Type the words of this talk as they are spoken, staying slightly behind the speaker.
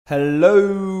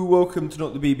Hello, welcome to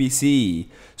Not the BBC.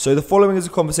 So the following is a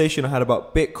conversation I had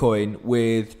about Bitcoin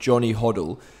with Jonny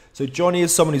HODL. So Jonny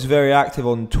is someone who's very active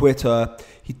on Twitter.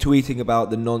 He's tweeting about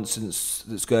the nonsense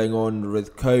that's going on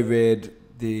with COVID,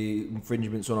 the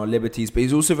infringements on our liberties, but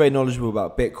he's also very knowledgeable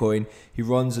about Bitcoin. He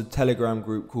runs a Telegram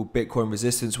group called Bitcoin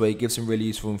Resistance where he gives some really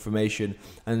useful information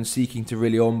and seeking to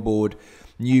really onboard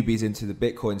newbies into the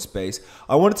Bitcoin space.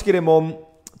 I wanted to get him on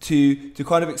to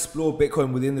kind of explore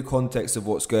Bitcoin within the context of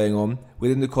what's going on,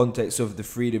 within the context of the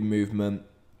freedom movement.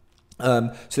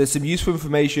 So there's some useful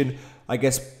information, I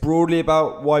guess, broadly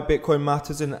about why Bitcoin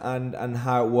matters and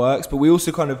how it works. But we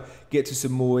also kind of get to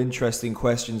some more interesting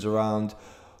questions around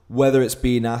whether it's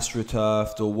been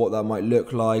astroturfed or what that might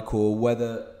look like, or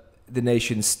whether the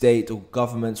nation state or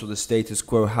governments or the status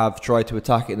quo have tried to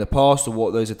attack it in the past, or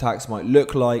what those attacks might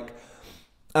look like.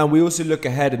 And we also look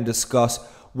ahead and discuss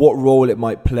what role it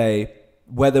might play,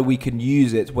 whether we can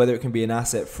use it, whether it can be an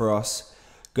asset for us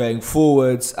going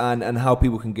forwards, and how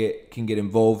people can get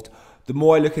involved. The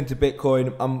more I look into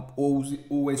Bitcoin, I'm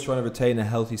always trying to retain a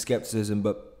healthy skepticism,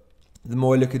 but the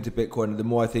more I look into Bitcoin, the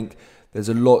more I think there's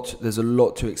a lot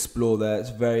to explore there. It's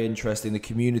very interesting. The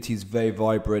community is very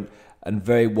vibrant and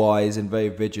very wise and very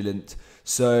vigilant.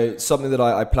 So something that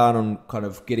I plan on kind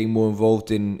of getting more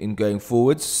involved in going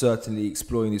forwards, certainly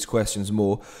exploring these questions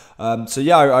more. So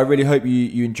yeah, I really hope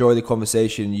you enjoy the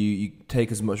conversation. You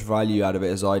take as much value out of it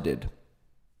as I did.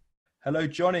 Hello,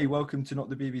 Jonny. Welcome to Not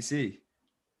the BBC.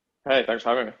 Hey, thanks for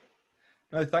having me.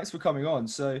 No, thanks for coming on.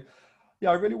 So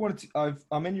yeah, I really wanted to,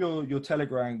 I'm in your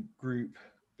Telegram group,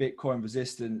 Bitcoin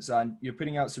Resistance, and you're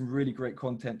putting out some really great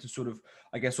content to sort of,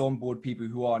 I guess, onboard people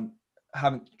who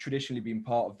haven't traditionally been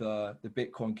part of the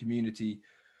Bitcoin community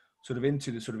sort of into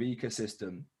the sort of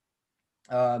ecosystem.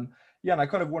 Yeah, and I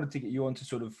kind of wanted to get you on to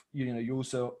sort of, you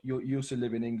also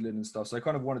live in England and stuff. So I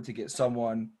kind of wanted to get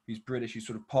someone who's British, who's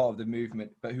sort of part of the movement,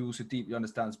 but who also deeply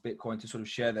understands Bitcoin to sort of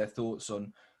share their thoughts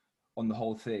on the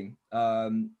whole thing,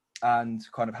 and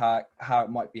kind of how it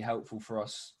might be helpful for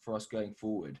us going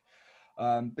forward.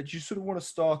 But you sort of want to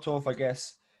start off, I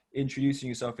guess, introducing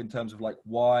yourself in terms of like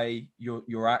why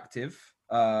you're active,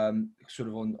 sort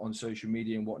of on social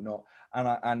media and whatnot,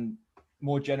 and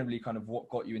more generally, kind of what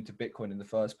got you into Bitcoin in the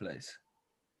first place.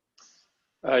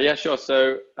 Yeah, sure.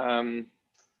 So,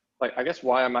 I guess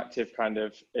why I'm active kind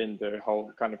of in the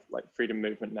whole kind of like freedom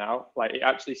movement now, like it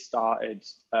actually started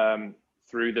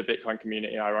through the Bitcoin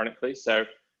community, ironically. So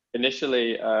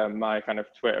initially, my kind of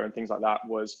Twitter and things like that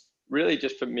was really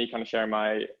just for me kind of sharing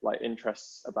my like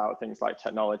interests about things like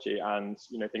technology and,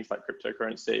 things like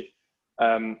cryptocurrency.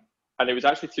 And it was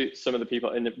actually to some of the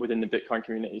people within the Bitcoin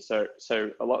community. So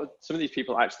some of these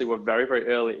people actually were very, very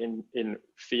early in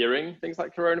fearing things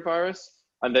like coronavirus.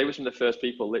 And they were some of the first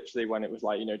people, literally when it was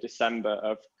like, December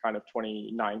of kind of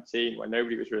 2019, when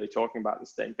nobody was really talking about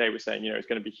this thing. They were saying, it's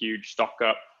going to be huge, stock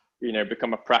up,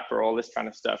 become a prepper, all this kind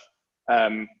of stuff.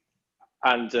 And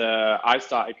I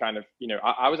started kind of,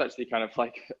 I was actually kind of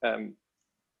like,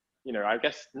 I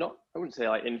guess not, I wouldn't say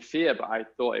like in fear, but I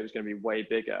thought it was going to be way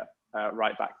bigger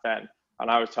right back then. And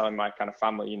I was telling my kind of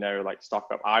family, like stock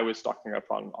up. I was stocking up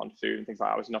on food and things like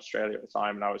that. I was in Australia at the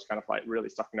time, and I was kind of like really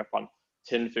stocking up on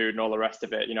tin food and all the rest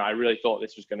of it. I really thought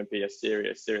this was going to be a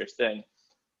serious thing.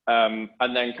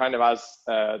 And then kind of as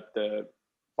the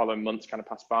following months kind of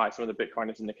passed by, some of the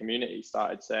Bitcoiners in the community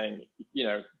started saying,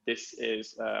 this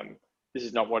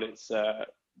is not what it's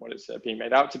being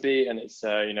made out to be, and it's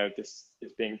this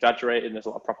is being exaggerated, and there's a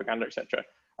lot of propaganda, etc.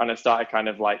 And I started kind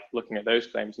of like looking at those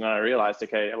claims, and then I realized,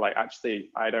 okay, like actually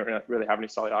I don't really have any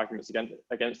solid arguments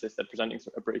against this. They're presenting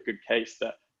a pretty good case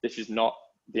that this is not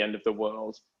the end of the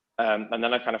world. And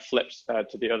then I kind of flipped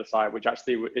to the other side, which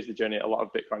actually is the journey a lot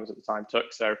of Bitcoiners at the time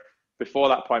took. So before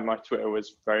that point, my Twitter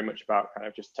was very much about kind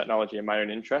of just technology and my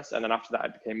own interests. And then after that,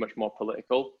 it became much more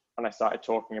political. And I started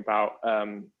talking about,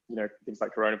 things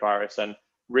like coronavirus. And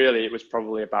really, it was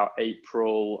probably about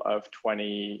April of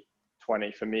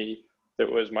 2020 for me. That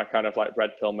was my kind of like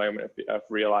red pill moment of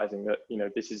realizing that,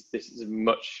 this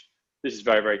is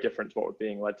very, very different to what we're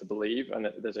being led to believe. And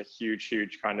that there's a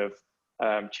huge kind of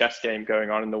chess game going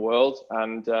on in the world.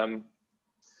 And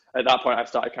at that point, I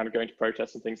started kind of going to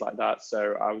protests and things like that.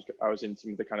 So I was in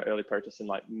some of the kind of early protests in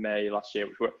like May last year,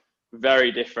 which were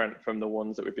very different from the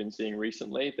ones that we've been seeing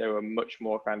recently. They were much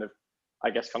more kind of, I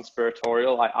guess,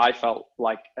 conspiratorial. I felt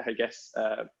like, I guess,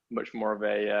 much more of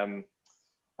a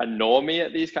normie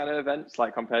at these kind of events,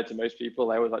 like compared to most people.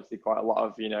 There was actually quite a lot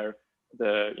of,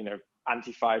 the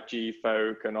anti-5G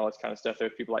folk and all this kind of stuff. There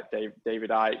were people like David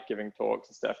Icke giving talks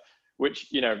and stuff, which,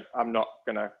 I'm not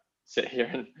going to sit here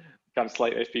and kind of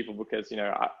slate those people because,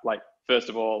 first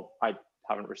of all, I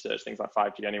haven't researched things like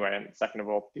 5G anyway. And second of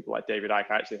all, people like David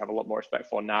Icke I actually have a lot more respect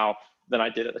for now than I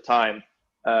did at the time.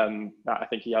 I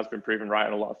think he has been proven right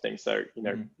on a lot of things. So,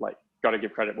 like, got to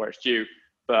give credit where it's due.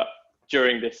 But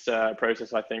during this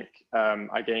process, I think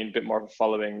I gained a bit more of a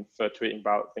following for tweeting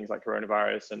about things like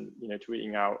coronavirus and,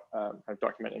 tweeting out, kind of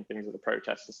documenting things at the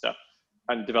protests and stuff,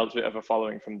 and developed a bit of a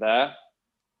following from there.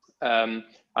 And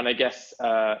I guess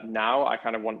now I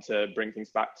kind of want to bring things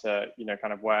back to,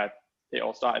 kind of where it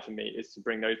all started for me, is to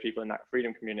bring those people in that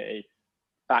freedom community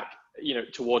back,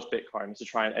 towards Bitcoin, to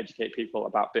try and educate people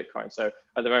about Bitcoin. So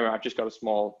at the moment, I've just got a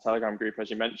small Telegram group, as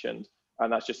you mentioned,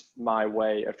 and that's just my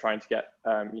way of trying to get,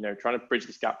 trying to bridge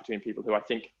this gap between people who I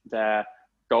think their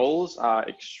goals are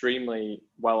extremely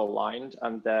well aligned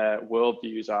and their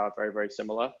worldviews are very, very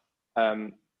similar.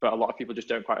 But a lot of people just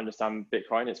don't quite understand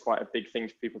Bitcoin. It's quite a big thing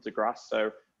for people to grasp.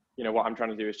 So, what I'm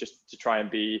trying to do is just to try and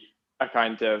be a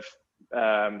kind of,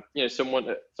 someone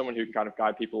who can kind of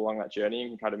guide people along that journey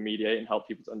and can kind of mediate and help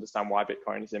people to understand why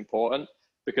Bitcoin is important.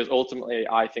 Because ultimately,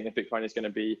 I think that Bitcoin is going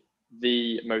to be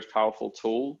the most powerful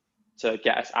tool to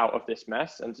get us out of this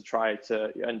mess and to try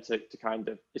to kind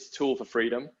of, it's a tool for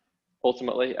freedom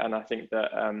ultimately. And I think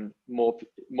that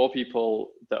more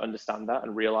people that understand that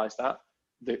and realize that,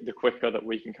 the quicker that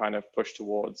we can kind of push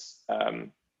towards,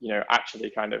 actually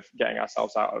kind of getting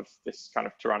ourselves out of this kind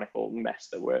of tyrannical mess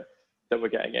that we're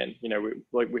getting in.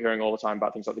 We're hearing all the time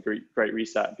about things like the Great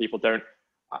Reset, and people don't.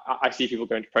 I see people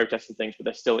going to protests and things, but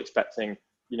they're still expecting,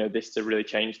 this to really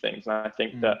change things. And I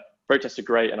think that protests are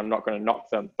great, and I'm not going to knock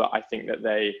them, but I think that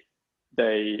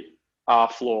they are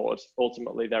flawed.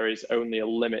 Ultimately, there is only a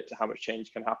limit to how much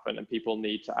change can happen, and people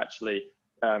need to actually,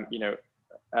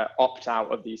 opt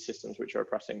out of these systems which are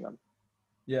oppressing them.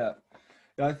 Yeah,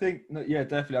 I think, yeah,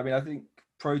 definitely. I mean, I think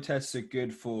protests are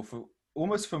good for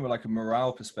almost from like a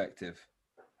morale perspective,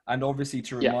 and obviously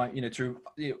to remind,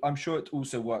 I'm sure it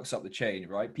also works up the chain,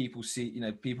 right? People see,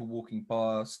 people walking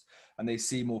past, and they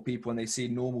see more people, and they see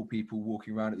normal people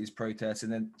walking around at these protests,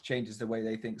 and then changes the way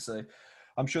they think. So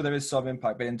I'm sure there is some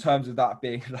impact, but in terms of that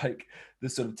being like the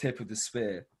sort of tip of the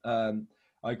spear, I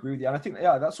agree with you. And I think,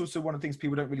 that's also one of the things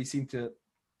people don't really seem to,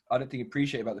 I don't think,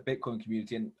 appreciate about the Bitcoin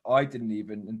community, and I didn't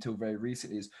even until very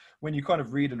recently, is when you kind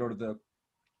of read a lot of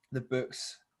the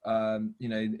books,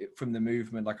 from the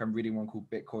movement. Like, I'm reading one called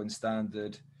Bitcoin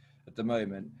Standard at the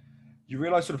moment. You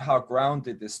realize sort of how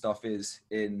grounded this stuff is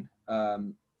in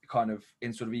kind of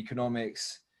in sort of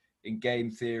economics, in game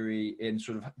theory, in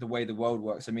sort of the way the world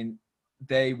works. I mean,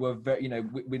 they were very,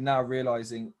 we're now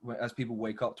realizing, as people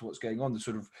wake up to what's going on, the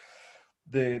sort of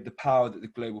the power that the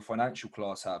global financial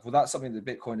class have. Well, that's something that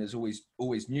Bitcoin has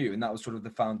always knew, and that was sort of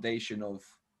the foundation of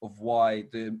why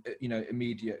the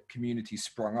immediate community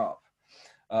sprung up.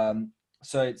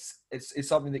 So it's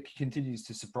something that continues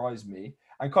to surprise me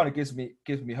and kind of gives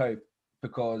me hope,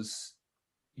 because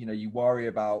you worry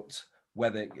about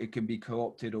whether it can be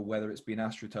co-opted or whether it's been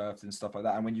astroturfed and stuff like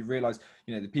that. And when you realize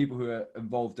the people who are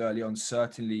involved early on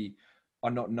certainly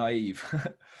are not naive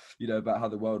about how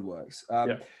the world works.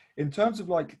 In terms of,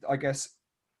 like, I guess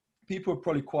people are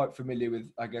probably quite familiar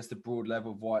with, I guess, the broad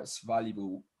level of why it's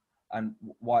valuable and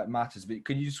why it matters, but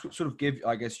can you sort of give,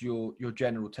 I guess, your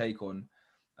general take on,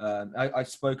 I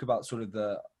spoke about sort of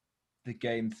the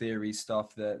game theory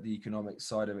stuff, the economic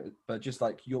side of it, but just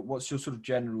like what's your sort of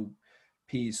general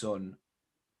piece on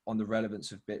the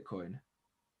relevance of Bitcoin?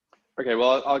 Okay,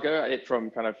 well, I'll go at it from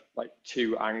kind of like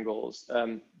two angles.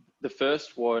 The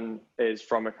first one is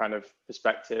from a kind of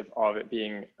perspective of it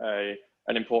being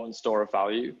an important store of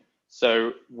value.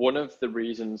 So one of the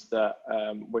reasons that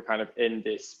we're kind of in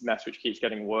this mess, which keeps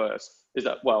getting worse, is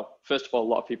that, well, first of all, a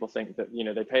lot of people think that,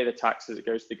 they pay the taxes, it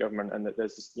goes to the government, and that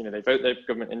there's this, they vote their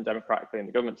government in democratically, and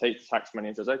the government takes the tax money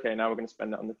and says, okay, now we're going to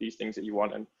spend it on these things that you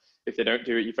want. And if they don't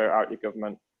do it, you vote out your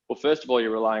government. Well, first of all,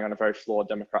 you're relying on a very flawed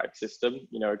democratic system.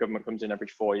 A government comes in every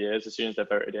 4 years. As soon as they're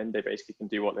voted in, they basically can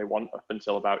do what they want up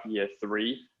until about year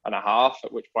 3.5,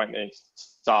 at which point they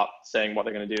start saying what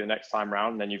they're going to do the next time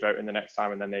round. And then you vote in the next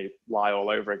time, and then they lie all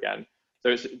over again.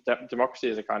 So democracy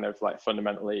is a kind of like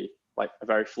fundamentally like a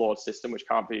very flawed system, which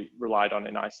can't be relied on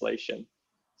in isolation.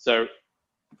 So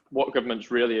what governments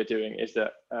really are doing is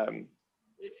that,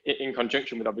 in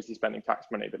conjunction with obviously spending tax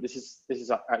money, but this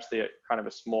is actually a kind of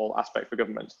a small aspect for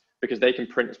governments, because they can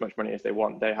print as much money as they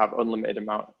want. They have unlimited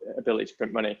ability to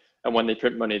print money, and when they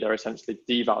print money, they're essentially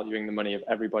devaluing the money of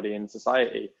everybody in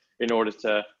society in order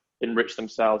to enrich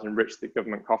themselves, enrich the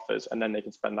government coffers, and then they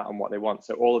can spend that on what they want.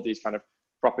 So all of these kind of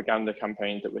propaganda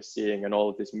campaigns that we're seeing, and all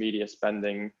of this media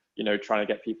spending, trying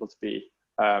to get people to be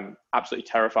absolutely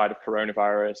terrified of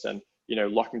coronavirus, and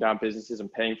locking down businesses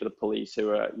and paying for the police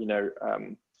who are,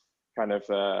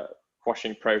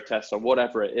 quashing protests or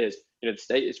whatever it is. The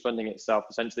state is funding itself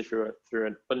essentially through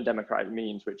an undemocratic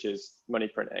means, which is money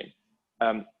printing.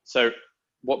 So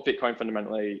what Bitcoin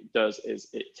fundamentally does is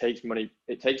it takes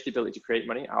the ability to create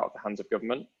money out of the hands of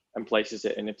government and places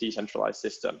it in a decentralized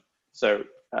system. So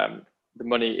the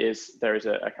money there is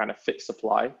a kind of fixed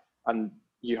supply, and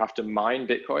you have to mine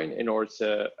Bitcoin in order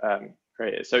to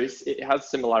create it. So it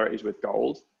has similarities with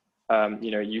gold.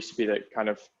 It used to be that kind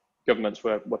of governments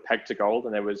were pegged to gold,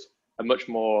 and there was a much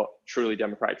more truly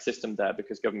democratic system there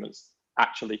because governments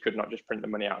actually could not just print the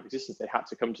money out of existence. They had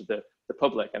to come to the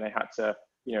public, and they had to,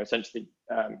 essentially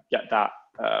get that.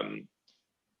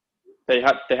 They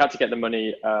had to get the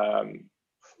money.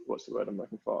 What's the word I'm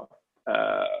looking for?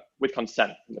 With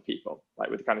consent from the people, like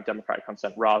with kind of democratic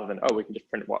consent, rather than, we can just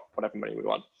print whatever money we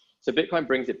want. So Bitcoin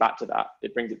brings it back to that.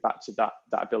 It brings it back to that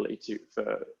ability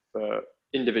for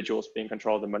individuals being in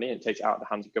control of the money, and it takes it out of the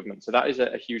hands of government. So that is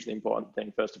a hugely important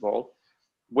thing, first of all.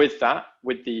 With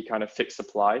the kind of fixed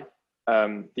supply,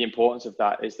 the importance of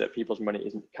that is that people's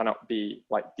money cannot be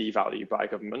like devalued by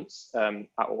governments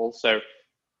at all. So,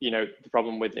 the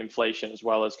problem with inflation, as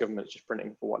well as governments just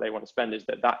printing for what they want to spend, is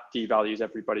that devalues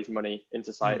everybody's money in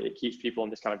society. It keeps people on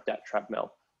this kind of debt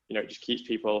treadmill. It just keeps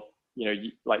people,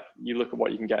 you look at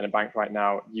what you can get in a bank right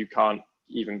now, you can't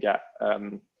even get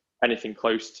anything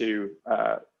close to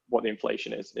what the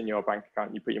inflation is in your bank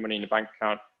account. You put your money in a bank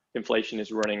account, inflation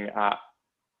is running at,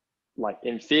 like,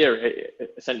 in theory,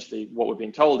 essentially what we're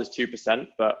being told is 2%,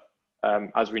 but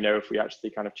as we know, if we actually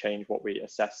kind of change what we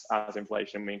assess as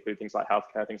inflation, we include things like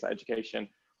healthcare, things like education,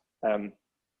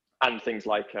 and things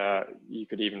like, you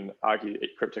could even argue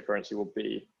cryptocurrency will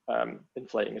be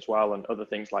inflating as well, and other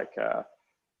things like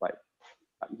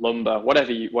lumber,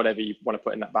 whatever you want to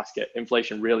put in that basket.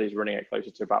 Inflation really is running it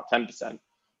closer to about 10%.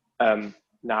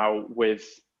 Now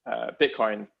with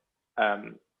Bitcoin,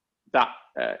 that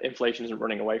inflation isn't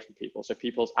running away from people. So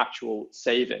people's actual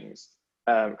savings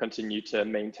continue to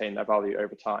maintain their value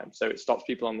over time. So it stops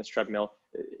people on this treadmill,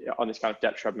 on this kind of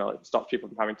debt treadmill. It stops people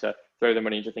from having to throw their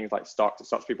money into things like stocks. It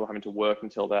stops people having to work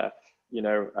until they're,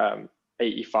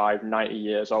 85, 90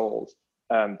 years old,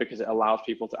 because it allows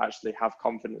people to actually have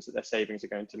confidence that their savings are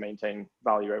going to maintain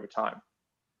value over time.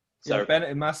 So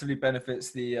it massively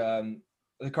benefits the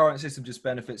current system. Just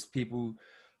benefits people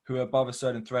who are above a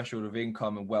certain threshold of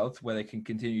income and wealth, where they can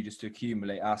continue just to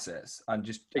accumulate assets and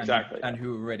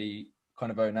who already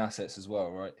kind of own assets as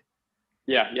well, right?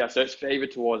 Yeah. So it's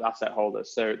favored towards asset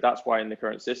holders. So that's why in the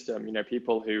current system,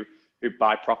 people who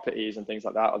buy properties and things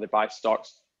like that, or they buy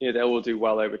stocks, they will do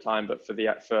well over time. But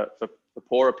for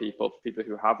poorer people, for people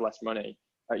who have less money,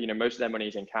 most of their money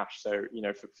is in cash. So,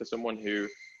 for someone who,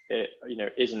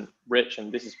 isn't rich,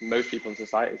 and this is most people in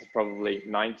society, it's probably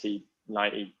 95%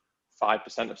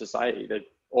 of society, that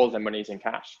all of their money is in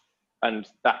cash. And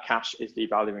that cash is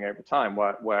devaluing over time,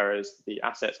 whereas the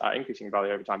assets are increasing in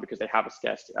value over time because they have a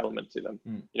scarcity element to them.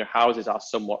 Houses are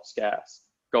somewhat scarce.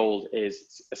 Gold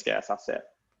is a scarce asset.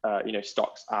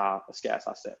 Stocks are a scarce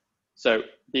asset. So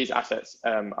these assets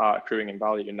are accruing in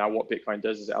value. And now what Bitcoin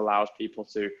does is it allows people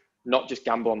to not just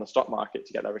gamble on the stock market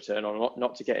to get their return, or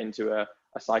not to get into a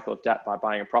cycle of debt by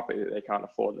buying a property that they can't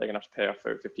afford, that they're going to have to pay off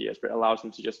for 50 years, but it allows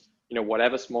them to just,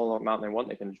 whatever small amount they want,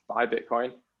 they can just buy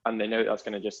Bitcoin, and they know that's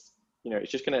going to just,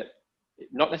 it's just going to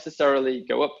not necessarily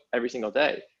go up every single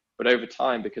day, but over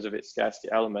time, because of its scarcity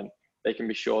element, they can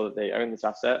be sure that they own this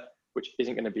asset, which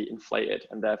isn't going to be inflated,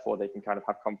 and therefore they can kind of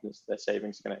have confidence that their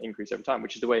savings are going to increase over time,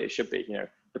 which is the way it should be.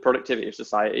 The productivity of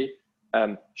society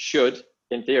should,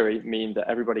 in theory, mean that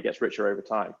everybody gets richer over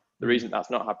time. The reason that's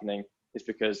not happening is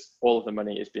because all of the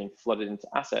money is being flooded into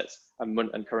assets,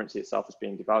 and currency itself is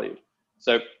being devalued.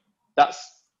 So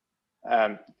that's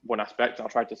one aspect. I'll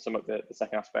try to sum up the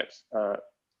second aspect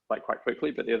quite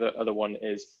quickly, but the other one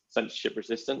is censorship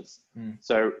resistance.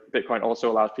 So Bitcoin also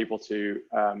allows people to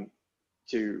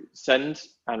send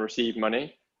and receive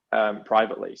money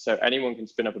privately. So anyone can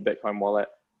spin up a Bitcoin wallet.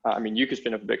 You could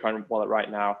spin up a Bitcoin wallet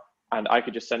right now, and I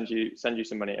could just send you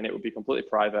some money, and it would be completely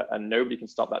private, and nobody can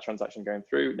stop that transaction going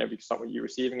through. Nobody can stop you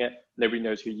receiving it. Nobody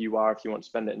knows who you are if you want to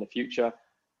spend it in the future.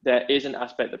 There is an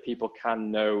aspect that people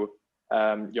can know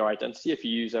your identity if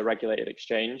you use a regulated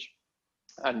exchange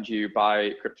and you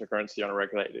buy cryptocurrency on a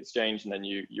regulated exchange, and then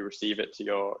you receive it to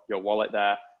your wallet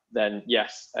there. Then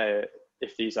yes,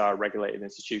 if these are regulated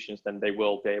institutions, then they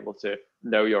will be able to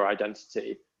know your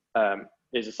identity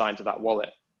is assigned to that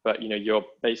wallet. But you're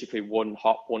basically one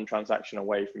transaction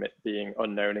away from it being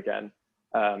unknown again,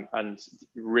 and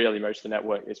really most of the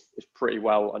network is pretty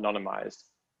well anonymized,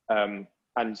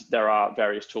 and there are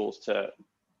various tools to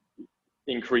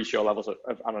increase your levels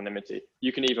of anonymity.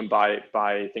 You can even buy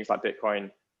things like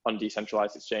Bitcoin on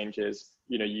decentralized exchanges.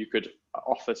 You could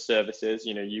offer services.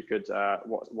 You could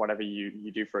whatever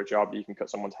you do for a job, you can cut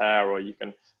someone's hair or you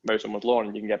can mow someone's lawn,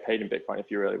 and you can get paid in Bitcoin if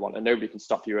you really want, and nobody can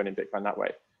stop you earning Bitcoin that way.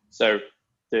 So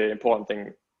the important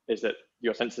thing is that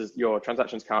your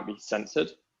transactions can't be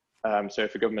censored. So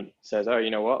if a government says, oh,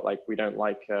 you know what, like we don't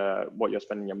like what you're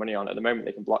spending your money on, at the moment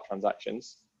they can block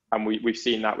transactions. And we've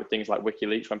seen that with things like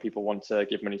WikiLeaks, when people want to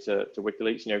give money to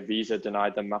WikiLeaks. Visa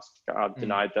denied them, MasterCard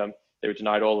denied them. They were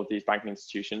denied all of these banking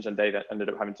institutions, and they then ended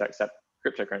up having to accept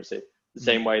cryptocurrency. The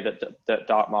same way that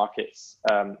dark markets,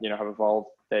 have evolved,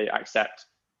 they accept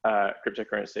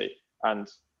cryptocurrency, and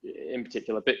in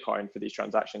particular Bitcoin, for these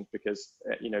transactions, because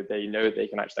they know they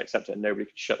can actually accept it and nobody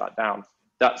can shut that down.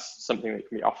 That's something that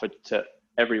can be offered to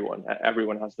everyone.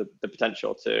 Everyone has the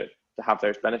potential to have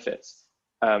those benefits.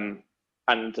 I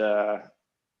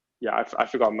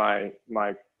forgot my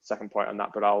second point on that,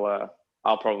 but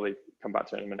I'll probably come back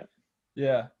to it in a minute.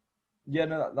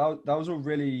 No, that was all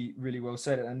really, really well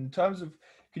said. And in terms of,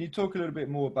 can you talk a little bit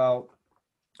more about,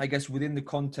 I guess, within the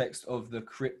context of the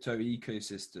crypto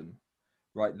ecosystem,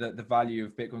 right, the value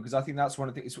of Bitcoin? Because I think that's one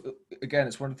of the things, again,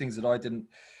 it's one of the things that I didn't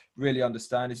really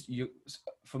understand, is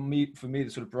for me the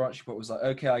sort of branching point was like,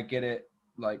 okay, I get it,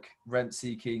 like rent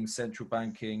seeking, central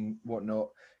banking, whatnot.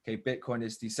 Okay, Bitcoin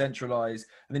is decentralized,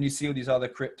 and then you see all these other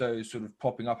cryptos sort of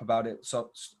popping up about it.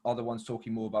 So other ones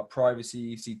talking more about privacy.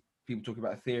 You see people talking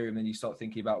about Ethereum, then you start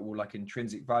thinking about, well, like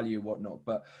intrinsic value and whatnot.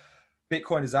 But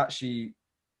Bitcoin is actually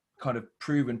kind of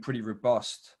proven pretty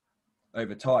robust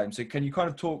over time. So can you kind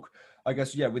of talk, I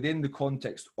guess, within the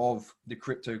context of the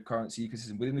cryptocurrency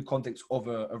ecosystem, within the context of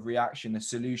a reaction, a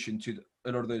solution to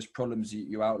a lot of those problems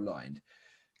you outlined,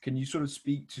 can you sort of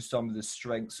speak to some of the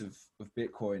strengths of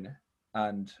Bitcoin,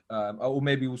 and or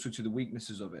maybe also to the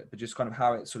weaknesses of it, but just kind of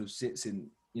how it sort of sits in,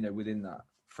 within that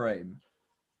frame?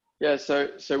 Yeah, so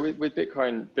with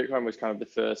Bitcoin was kind of the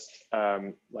first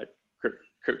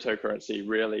cryptocurrency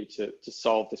really to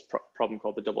solve this problem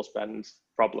called the double spend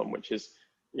problem, which is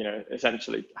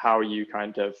essentially how you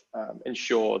kind of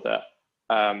ensure that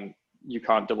you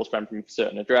can't double spend from a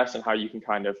certain address, and how you can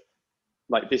kind of,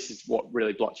 like, this is what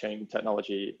really blockchain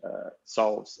technology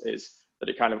solves, is that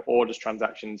it kind of orders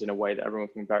transactions in a way that everyone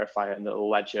can verify it, and that the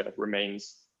ledger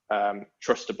remains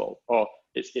trustable, or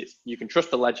you can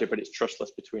trust the ledger, but it's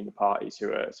trustless between the parties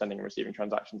who are sending and receiving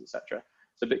transactions, etc.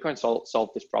 So Bitcoin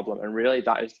solved this problem, and really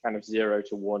that is kind of 0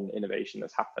 to 1 innovation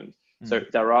that's happened. So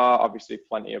there are obviously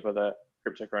plenty of other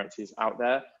cryptocurrencies out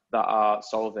there that are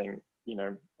solving,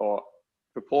 or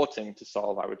purporting to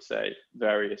solve, I would say,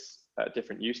 various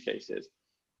different use cases.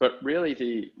 But really,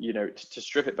 to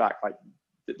strip it back, like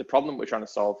the problem we're trying to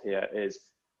solve here is,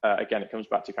 again, it comes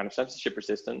back to kind of censorship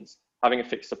resistance, having a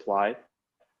fixed supply,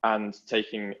 and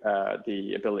taking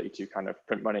the ability to kind of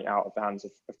print money out of the hands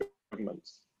of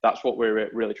governments. That's what we're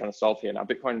really trying to solve here. Now,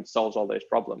 Bitcoin solves all those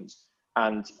problems.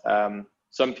 And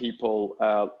some people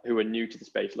who are new to the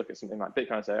space look at something like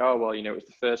Bitcoin and say, oh, well, it was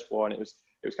the first one. It was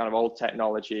kind of old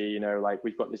technology, like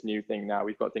we've got this new thing now.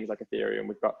 We've got things like Ethereum.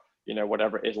 We've got,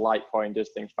 whatever it is, Litecoin does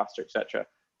things faster, etc.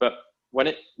 But when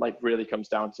it really comes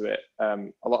down to it,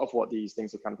 a lot of what these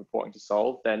things are kind of purporting to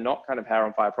solve, they're not kind of hair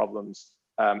on fire problems.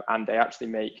 And they actually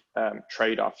make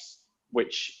trade-offs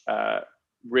which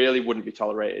really wouldn't be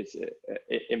tolerated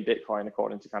in Bitcoin,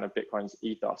 according to kind of Bitcoin's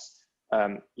ethos.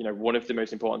 One of the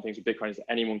most important things with Bitcoin is that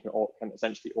anyone can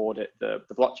essentially audit the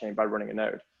blockchain by running a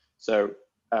node. So,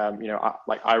 I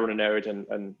run a node,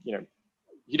 and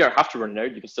you don't have to run a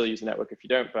node. You can still use the network if you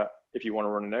don't, but if you want to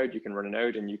run a node, you can run a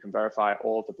node, and you can verify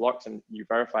all of the blocks, and you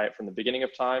verify it from the beginning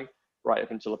of time right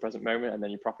up until the present moment, and then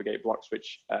you propagate blocks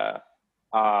which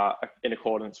are in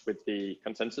accordance with the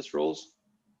consensus rules,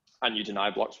 and you deny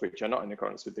blocks which are not in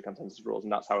accordance with the consensus rules.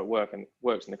 And that's how it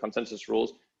works. In the consensus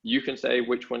rules, you can say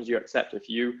which ones you accept. If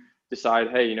you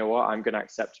decide, hey, you know what, I'm going to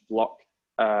accept block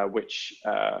which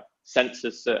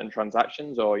censors certain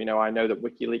transactions, or I know that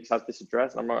WikiLeaks has this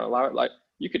address and I'm not going to allow it, like,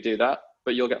 you could do that,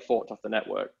 but you'll get forked off the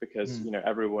network, because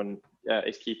everyone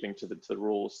is keeping to the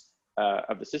rules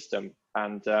of the system.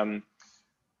 And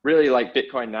really, like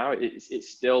Bitcoin now, it's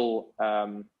still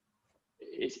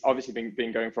it's obviously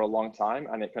been going for a long time,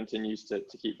 and it continues to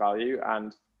keep value.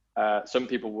 And some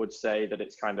people would say that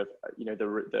it's kind of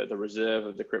the reserve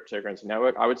of the cryptocurrency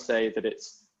network. I would say that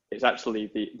it's actually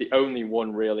the only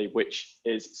one really which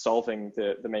is solving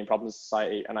the main problems of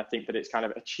society. And I think that it's kind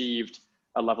of achieved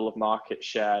a level of market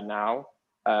share now,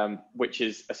 which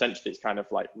is essentially, it's kind of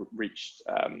like reached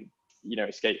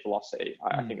escape velocity.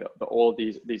 I think that all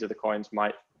these other coins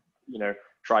might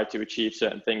try to achieve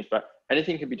certain things, but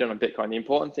anything can be done on Bitcoin. The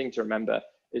important thing to remember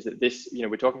is that this,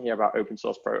 we're talking here about open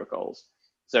source protocols.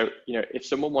 So, if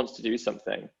someone wants to do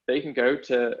something, they can go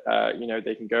to,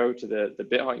 the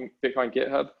Bitcoin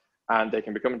GitHub, and they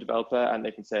can become a developer, and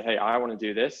they can say, hey, I want to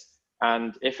do this.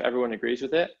 And if everyone agrees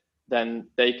with it, then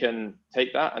they can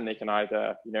take that and they can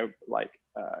either,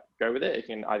 go with it. It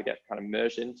can either get kind of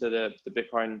merged into the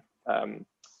Bitcoin kind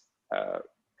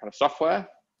of software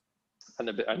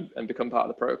and become part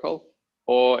of the protocol,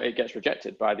 or it gets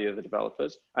rejected by the other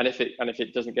developers. And if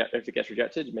it gets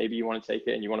rejected, maybe you want to take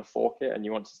it and you want to fork it and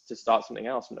you want to start something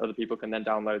else, and other people can then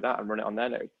download that and run it on their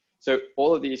node. So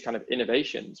all of these kind of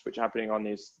innovations which are happening on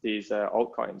these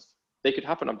altcoins, they could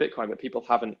happen on Bitcoin, but people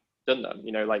haven't done them.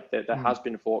 There has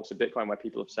been forks of Bitcoin where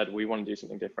people have said, we want to do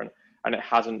something different, and it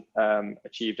hasn't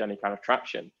achieved any kind of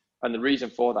traction. And the reason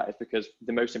for that is because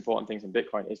the most important things in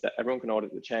Bitcoin is that everyone can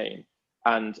audit the chain,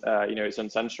 and it's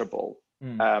uncensorable.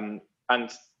 And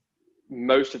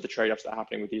most of the trade-offs that are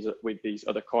happening with these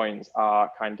other coins are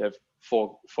kind of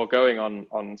foregoing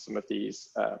on some of these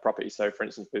properties. So, for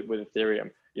instance, with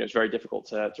Ethereum, it's very difficult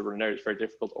to run a node. It's very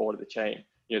difficult to audit the chain.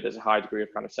 There's a high degree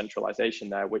of kind of centralization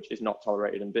there, which is not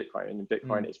tolerated in Bitcoin. And in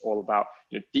Bitcoin, it's all about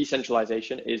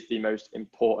decentralization is the most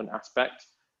important aspect,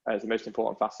 is the most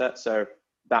important facet. So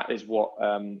that is what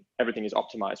everything is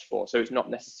optimized for. So it's not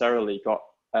necessarily got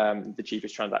the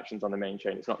cheapest transactions on the main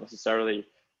chain. It's not necessarily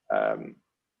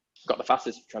got the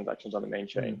fastest transactions on the main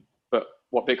chain. But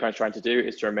what Bitcoin is trying to do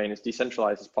is to remain as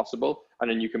decentralized as possible, and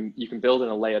then you can build in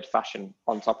a layered fashion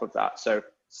on top of that. So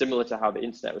similar to how the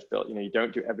internet was built, you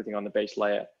don't do everything on the base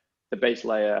layer. The base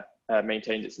layer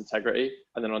maintains its integrity,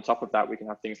 and then on top of that, we can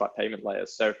have things like payment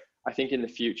layers. So I think in the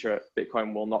future,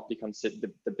 Bitcoin will not be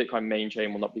considered, the Bitcoin main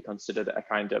chain will not be considered a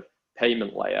kind of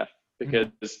payment layer,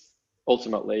 because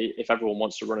ultimately, if everyone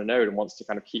wants to run a node and wants to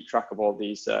kind of keep track of all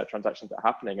these transactions that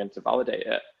are happening and to validate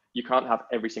it, you can't have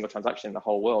every single transaction in the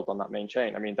whole world on that main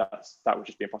chain. I mean, that would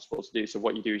just be impossible to do. So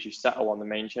what you do is you settle on the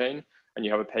main chain, and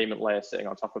you have a payment layer sitting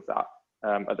on top of that.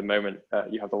 At the moment,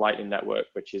 you have the Lightning Network,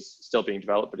 which is still being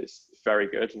developed, but it's very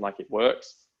good and it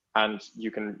works. And you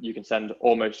can send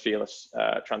almost feeless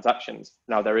transactions.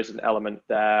 Now, there is an element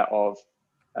there of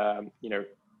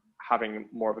having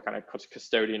more of a kind of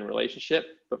custodian relationship,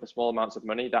 but for small amounts of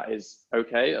money, that is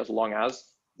okay as long as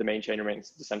the main chain remains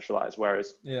decentralized.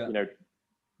 Whereas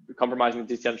compromising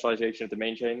the decentralization of the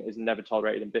main chain is never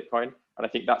tolerated in Bitcoin. And I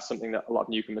think that's something that a lot of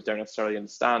newcomers don't necessarily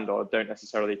understand or don't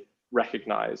necessarily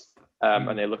recognize.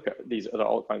 And they look at these other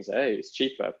altcoins and say, hey, it's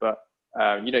cheaper, but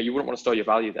you wouldn't want to store your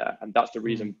value there. And that's the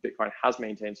reason Bitcoin has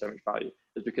maintained so much value,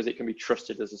 is because it can be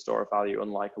trusted as a store of value,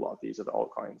 unlike a lot of these other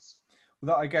altcoins.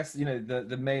 Well, I guess,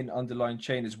 the main underlying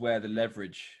chain is where the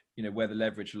leverage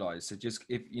lies. So just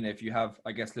if you have,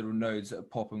 I guess, little nodes that are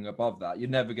popping above that, you're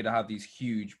never going to have these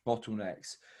huge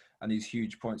bottlenecks and these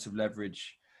huge points of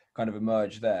leverage kind of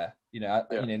emerge there,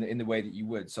 in the way that you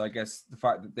would. So I guess the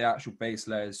fact that the actual base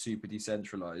layer is super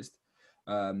decentralized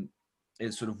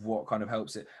is sort of what kind of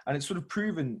helps it. And it's sort of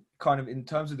proven kind of in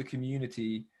terms of the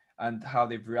community and how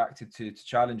they've reacted to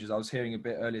challenges. I was hearing a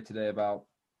bit earlier today about,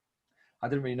 I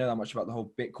didn't really know that much about the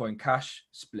whole Bitcoin Cash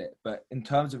split, but in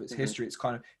terms of its history,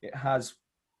 it has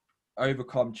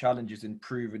overcome challenges and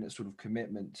proven its sort of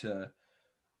commitment to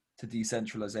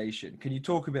decentralization. Can you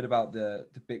talk a bit about the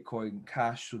Bitcoin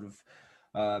Cash sort of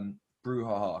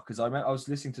brouhaha? Because I was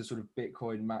listening to sort of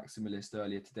Bitcoin Maximalist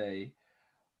earlier today,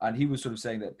 and he was sort of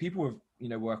saying that people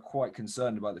were quite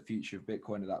concerned about the future of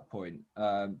Bitcoin at that point,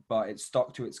 but it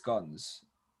stuck to its guns.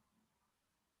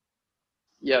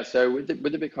 Yeah, so with the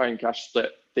Bitcoin Cash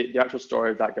split, the actual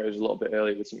story of that goes a little bit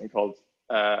earlier with something called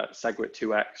SegWit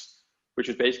 2x, which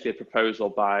was basically a proposal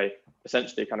by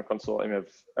essentially a kind of consortium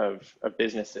of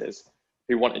businesses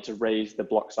who wanted to raise the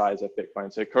block size of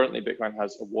Bitcoin. So currently Bitcoin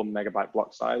has a 1 megabyte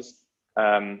block size.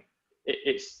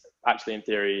 It's actually in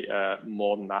theory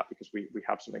more than that, because we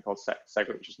have something called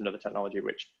SegWit, which is another technology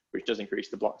which does increase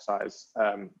the block size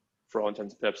for all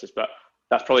intents and purposes. But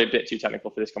that's probably a bit too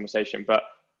technical for this conversation. But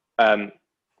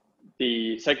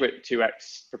the SegWit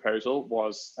 2x proposal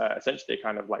was essentially a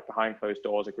kind of behind closed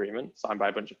doors agreement signed by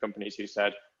a bunch of companies who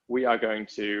said, we are going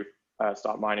to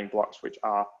start mining blocks which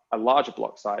are a larger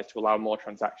block size to allow more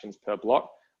transactions per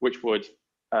block, which would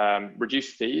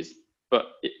reduce fees,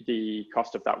 but the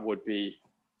cost of that would be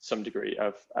some degree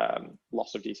of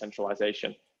loss of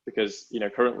decentralization, because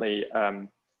currently,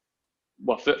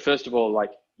 first of all,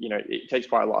 it takes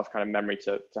quite a lot of kind of memory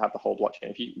to have the whole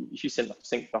blockchain. If you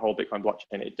sync the whole Bitcoin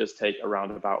blockchain, it does take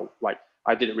around about,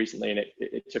 I did it recently, and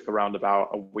it took around about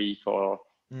a week or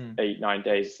 8-9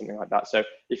 days, something like that. So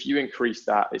if you increase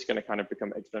that, it's going to kind of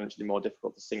become exponentially more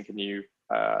difficult to sync a new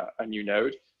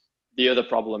node. The other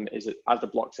problem is that as the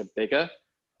blocks are bigger,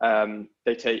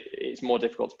 it's more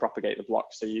difficult to propagate the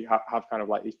blocks. So you have kind of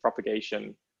like these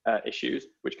propagation issues,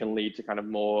 which can lead to kind of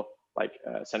more like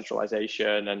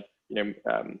centralization, and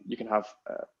you can have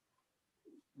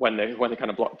when the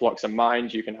kind of blocks are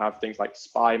mined, you can have things like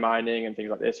spy mining and things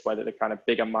like this, where the kind of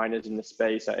bigger miners in the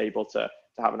space are able to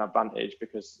have an advantage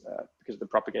because the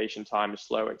propagation time is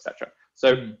slow, etc.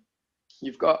 So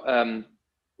you've got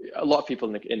a lot of people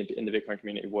in the Bitcoin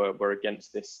community were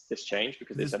against this change,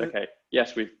 because they said, okay,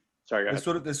 yes, sorry, go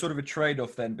ahead. There's sort of a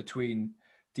trade-off then between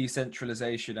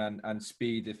decentralization and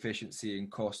speed, efficiency, and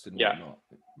cost and whatnot.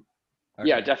 Okay.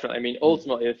 Yeah, definitely. I mean,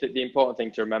 ultimately, the important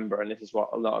thing to remember, and this is what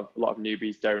a lot of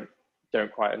newbies don't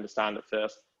quite understand at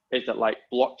first, is that like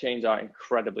blockchains are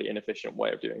incredibly inefficient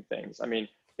way of doing things. I mean,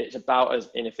 it's about as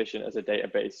inefficient as a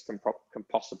database can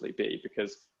possibly be,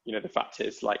 because the fact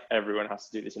is, like, everyone has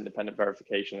to do this independent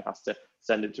verification, has to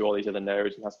send it to all these other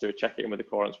nodes, and has to check it in with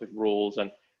accordance with rules,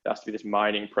 and there has to be this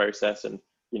mining process, and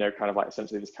kind of like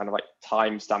essentially this kind of like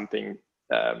time stamping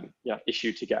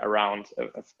issue to get around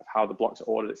of how the blocks are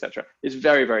ordered, etc. It's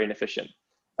very, very inefficient.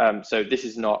 So this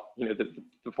is not,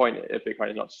 the point of Bitcoin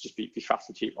is not to just be fast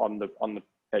and cheap on the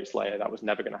base layer. That was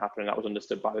never going to happen, and that was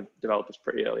understood by the developers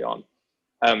pretty early on.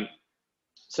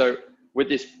 So with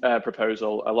this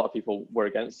proposal, a lot of people were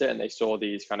against it, and they saw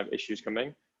these kind of issues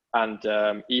coming. And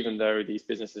even though these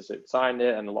businesses had signed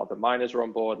it, and a lot of the miners were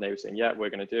on board, and they were saying, yeah, we're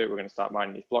going to do it, we're going to start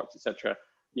mining these blocks, etc.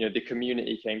 The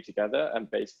community came together and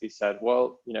basically said,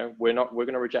 well, we're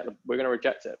going to reject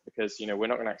it, because we're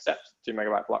not going to accept 2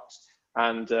 megabyte blocks.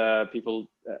 And people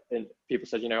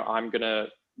said, I'm going to,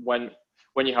 when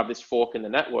you have this fork in the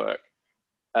network,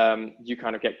 you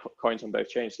kind of get coins on both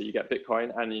chains. So you get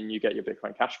Bitcoin, and then you get your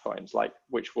Bitcoin Cash coins, like,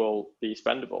 which will be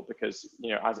spendable, because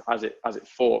as it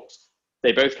forks,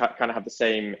 they both kind of have the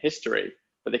same history,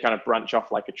 but they kind of branch off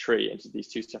like a tree into these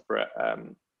two separate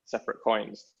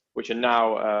coins, which are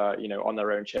now on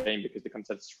their own chain, because the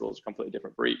consensus rules are completely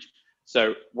different for each.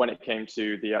 So when it came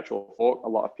to the actual fork, a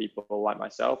lot of people like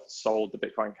myself sold the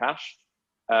Bitcoin Cash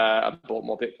and bought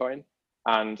more Bitcoin.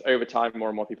 And over time, more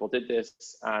and more people did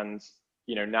this. And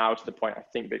now to the point, I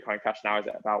think Bitcoin Cash now is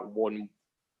at about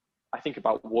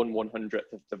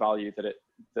 1/100th of the value that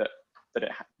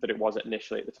it was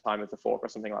initially at the time of the fork, or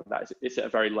something like that. It's at a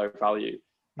very low value.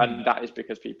 And that is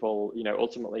because people,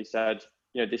 ultimately said,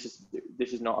 this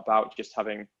is not about just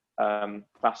having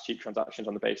fast, cheap transactions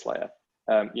on the base layer.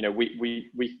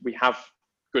 We have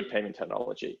good payment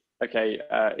technology. Okay,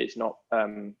 it's not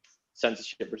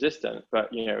censorship resistant, but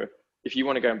if you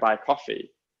want to go and buy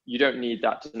coffee, you don't need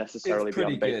that to necessarily be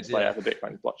on the base layer of a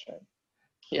Bitcoin blockchain.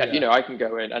 Yeah, I can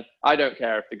go in, and I don't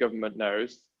care if the government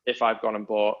knows if I've gone and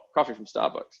bought coffee from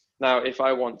Starbucks. Now, if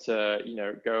I want to,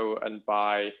 go and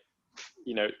buy,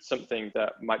 something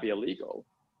that might be illegal,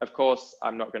 of course,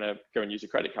 I'm not going to go and use a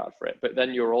credit card for it. But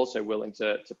then you're also willing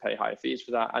to pay higher fees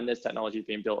for that. And there's technology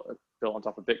being built on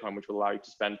top of Bitcoin, which will allow you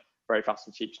to spend very fast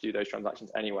and cheap to do those transactions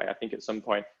anyway. I think at some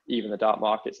point, even the dark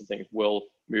markets and things will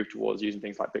move towards using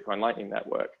things like Bitcoin Lightning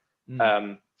Network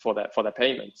for their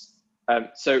payments.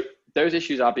 So those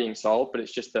issues are being solved, but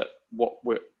it's just that what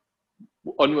we're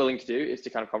unwilling to do is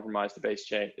to kind of compromise the base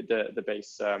chain, the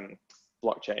base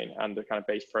blockchain, and the kind of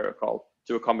base protocol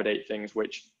to accommodate things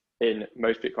which, in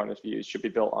most Bitcoiners' views, should be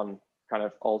built on kind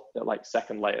of all like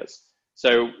second layers.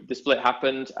 So the split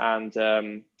happened, and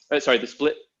the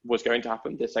split was going to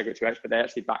happen, the Segwit 2x, but they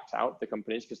actually backed out, the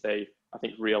companies, because they, I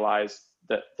think, realized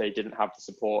that they didn't have the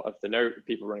support of the node,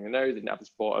 people running the node, didn't have the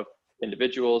support of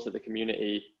individuals, that the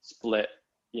community split.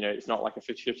 It's not like a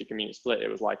 50-50 community split. It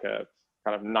was like a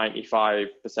kind of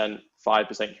 95%,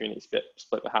 5% community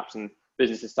split perhaps, and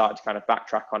businesses started to kind of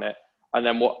backtrack on it. And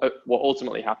then what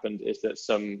ultimately happened is that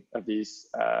some of these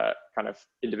kind of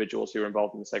individuals who were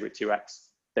involved in the Segwit 2x,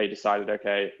 they decided,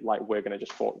 okay, like, we're going to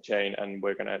just fork the chain, and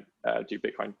we're going to do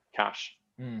Bitcoin Cash,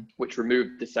 which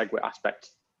removed the Segwit aspect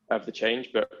of the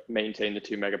change, but maintained the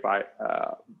 2 megabyte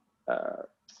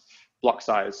block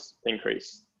size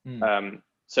increase.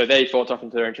 So they fought off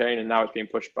into their own chain, and now it's being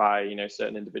pushed by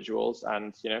certain individuals,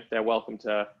 and they're welcome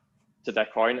to their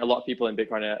coin. A lot of people in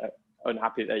Bitcoin are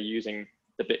unhappy that they're using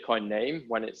the Bitcoin name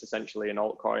when it's essentially an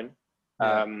altcoin.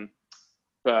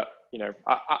 But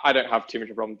I don't have too much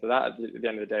of a problem with that. At the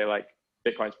end of the day, like,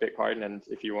 Bitcoin's Bitcoin, and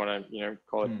if you want to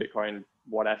call it Bitcoin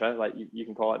whatever, like, you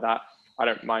can call it that. I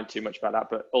don't mind too much about that.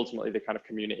 But ultimately, the kind of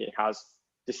community has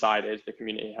decided, the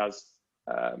community has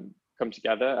come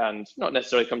together, and not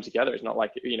necessarily come together. It's not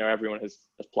like everyone has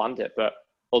planned it, but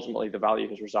ultimately the value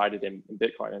has resided in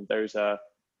Bitcoin, and those are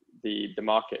the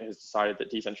market has decided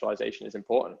that decentralization is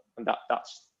important, and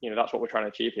that's what we're trying to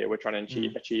achieve here. We're trying to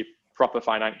achieve proper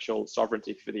financial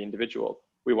sovereignty for the individual.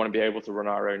 we want to be able to run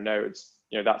our own nodes.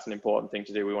 That's an important thing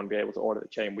to do. We want to be able to audit the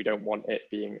chain. We don't want it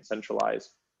being centralized.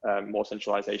 More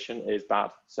centralization is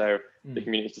bad. So the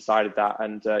community's decided that,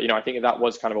 and I think that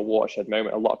was kind of a watershed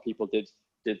moment. A lot of people did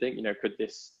think, could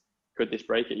this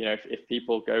break it? If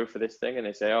people go for this thing and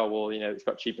they say, oh well, it's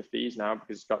got cheaper fees now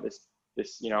because it's got this,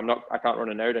 I can't run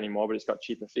a node anymore, but it's got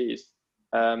cheaper fees.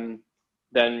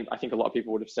 Then I think a lot of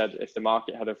people would have said, if the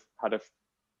market had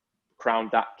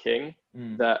crowned that king,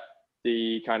 that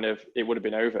it would have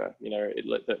been over.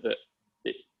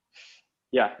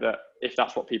 That if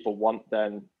that's what people want,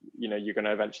 then you're going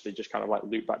to eventually just kind of like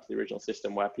loop back to the original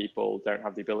system where people don't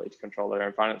have the ability to control their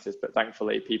own finances. But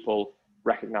thankfully, people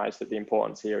recognize that the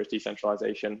importance here is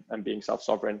decentralization and being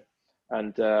self-sovereign.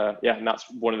 And and that's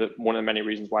one of the many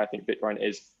reasons why I think Bitcoin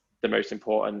is the most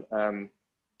important,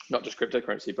 not just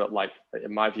cryptocurrency, but like,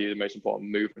 in my view, the most important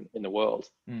movement in the world,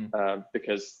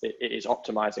 because it is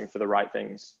optimizing for the right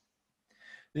things.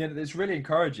 Yeah, it's really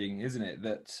encouraging, isn't it?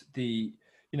 That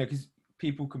because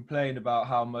people complain about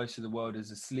how most of the world is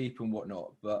asleep and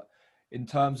whatnot, but in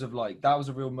terms of like, that was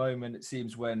a real moment, it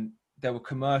seems, when there were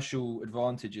commercial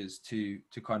advantages to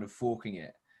kind of forking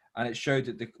it, and it showed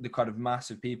that the kind of mass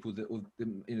of people that, or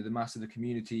the mass of the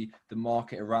community, the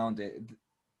market around it,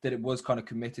 that it was kind of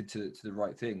committed to the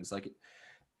right things. Like,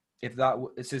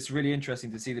 it's just really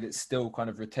interesting to see that it's still kind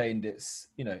of retained its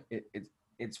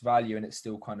its value, and it's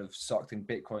still kind of sucked in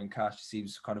Bitcoin Cash. It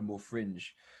seems kind of more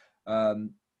fringe.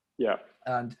 And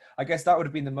I guess that would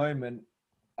have been the moment.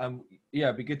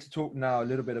 It'd be good to talk now a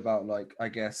little bit about, like, I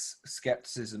guess,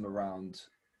 skepticism around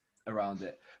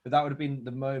it. But that would have been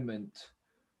the moment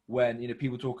when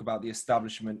people talk about the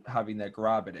establishment having their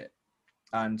grab at it,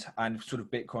 and sort of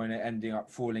Bitcoin ending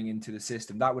up falling into the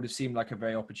system. That would have seemed like a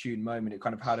very opportune moment. It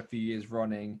kind of had a few years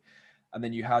running, and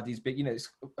then you had these big,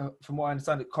 from what I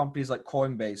understand, companies like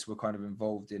Coinbase were kind of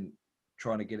involved in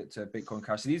trying to get it to Bitcoin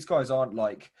Cash. So these guys aren't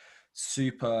like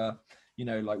super,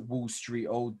 like Wall Street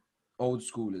old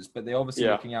schoolers, but they're obviously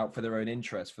looking out for their own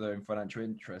interests, for their own financial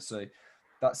interests. So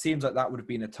that seems like that would have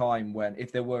been a time when,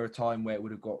 if there were a time where it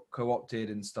would have got co-opted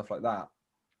and stuff like that,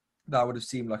 that would have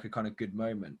seemed like a kind of good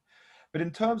moment. But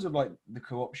in terms of like the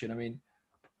co-option, I mean,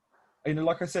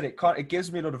 like I said, it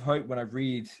gives me a lot of hope when I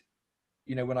read,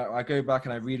 when I go back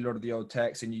and I read a lot of the old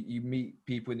texts, and you meet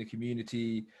people in the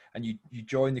community, and you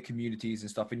join the communities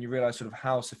and stuff, and you realize sort of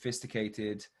how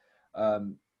sophisticated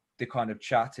the kind of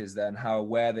chat is there, and how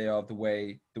aware they are of the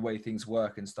way things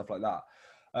work and stuff like that.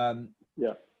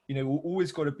 We've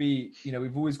always got to be,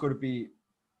 we've always got to be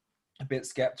a bit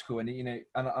skeptical, and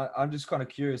I'm just kind of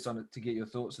curious to get your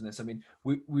thoughts on this. I mean,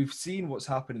 we've seen what's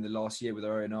happened in the last year with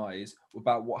our own eyes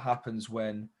about what happens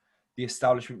when the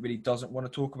establishment really doesn't want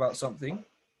to talk about something,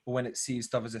 or when it sees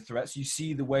stuff as a threat. So you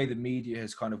see the way the media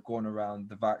has kind of gone around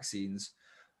the vaccines,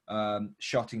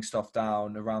 shutting stuff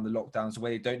down, around the lockdowns, the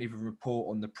way they don't even report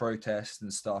on the protests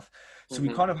and stuff. So we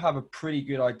kind of have a pretty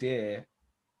good idea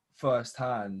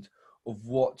firsthand of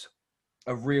what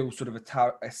a real sort of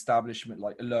establishment,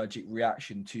 like, allergic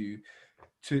reaction to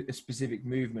a specific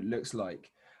movement looks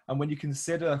like. And when you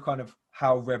consider kind of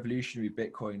how revolutionary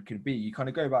Bitcoin can be, you kind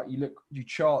of go back, you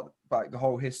chart back the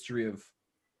whole history of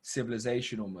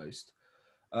civilization almost,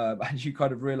 and you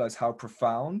kind of realize how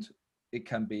profound it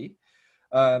can be.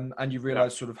 And you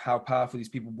realize sort of how powerful these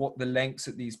people, what the lengths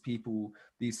that these people,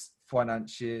 these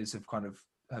financiers have kind of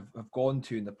have gone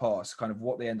to in the past, kind of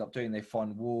what they end up doing. They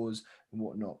fund wars and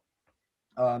whatnot.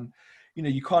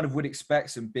 You kind of would expect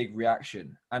some big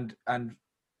reaction, and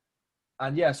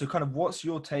yeah. So kind of, what's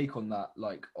your take on that,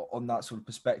 like on that sort of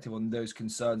perspective, on those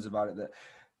concerns about it,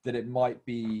 that it might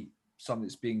be something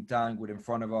that's being dangled in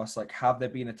front of us? Like, have there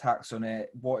been attacks on it?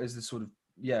 What is the sort of,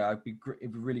 it'd be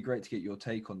really great to get your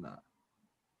take on that.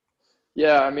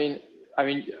 I mean,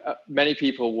 many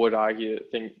people would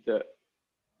think that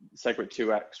Segwit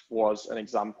 2x was an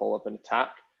example of an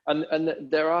attack. And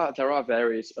there are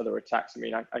various other attacks. I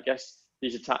mean, I guess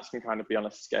these attacks can kind of be on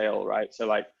a scale, right? So,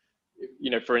 like,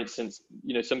 for instance,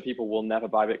 some people will never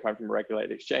buy Bitcoin from a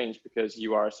regulated exchange because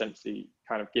you are essentially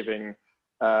kind of giving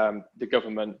the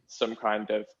government some kind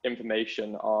of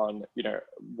information on,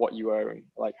 what you own,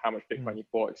 like how much Bitcoin you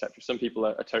bought, etc. Some people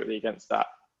are totally against that.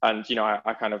 And,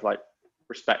 I kind of like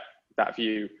respect that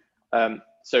view.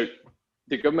 So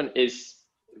the government is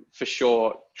for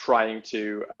sure trying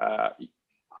to,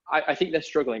 I think they're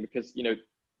struggling because,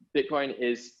 Bitcoin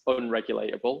is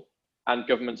unregulatable, and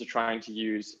governments are trying to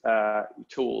use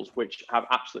tools which have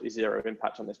absolutely zero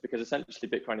impact on this, because essentially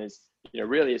Bitcoin is,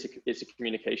 really it's a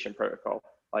communication protocol.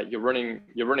 Like, you're running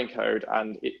code,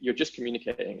 and you're just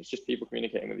communicating. It's just people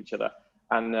communicating with each other.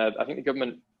 And I think the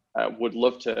government would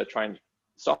love to try and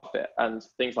stop it. And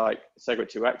things like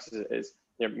Segwit 2x is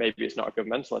maybe it's not a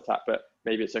governmental attack, but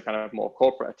maybe it's a kind of more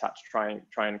corporate attack to try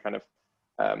and kind of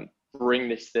bring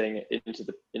this thing into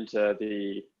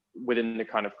the within the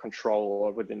kind of control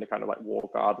or within the kind of like walled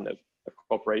garden of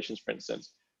corporations, for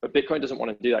instance. But Bitcoin doesn't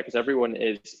want to do that because everyone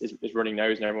is running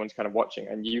nose and everyone's kind of watching.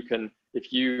 And you can,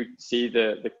 if you see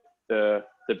the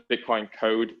Bitcoin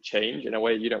code change in a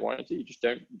way you don't want it to, you just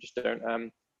don't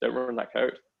run that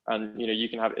code. And you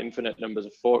can have infinite numbers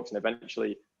of forks, and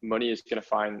eventually money is going to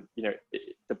find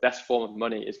the best form of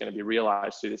money is going to be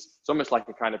realized through this. It's almost like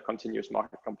a kind of continuous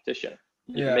market competition.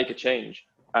 You can make a change,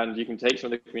 and you can take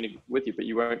some of the community with you, but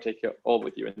you won't take it all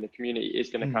with you. And the community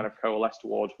is going to kind of coalesce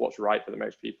towards what's right for the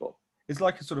most people. It's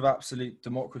like a sort of absolute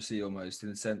democracy almost, in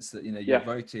the sense that you're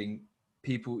voting.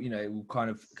 People, will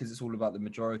kind of, because it's all about the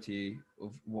majority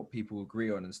of what people agree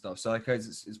on and stuff. So I guess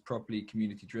it's properly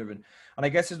community driven, and I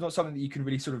guess it's not something that you can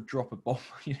really sort of drop a bomb.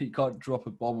 You can't drop a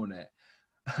bomb on it,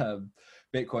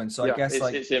 Bitcoin. So I guess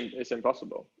it's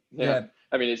impossible. Yeah.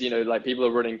 I mean, it's like people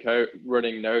are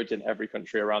running nodes in every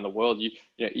country around the world.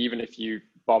 Even if you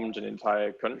bombed an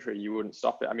entire country, you wouldn't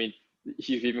stop it. I mean,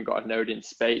 you've even got a node in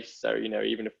space. So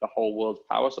even if the whole world's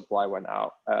power supply went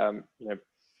out,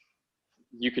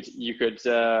 you could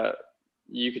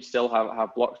still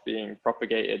have blocks being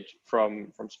propagated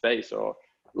from space, or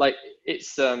like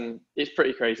it's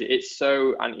pretty crazy. It's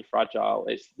so anti-fragile.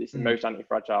 It's the most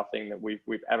anti-fragile thing that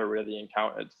we've ever really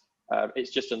encountered.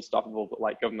 It's just unstoppable, but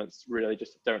like governments really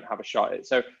just don't have a shot at it.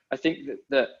 So I think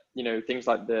that things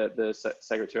like the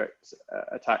Segwit 2x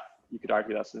attack, you could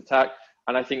argue that's an attack.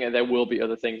 And I think that there will be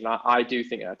other things. And I do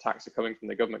think that attacks are coming from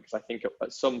the government, because I think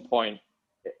at some point,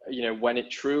 when it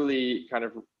truly kind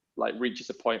of like reaches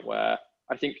a point where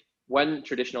I think when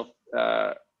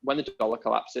when the dollar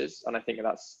collapses, and I think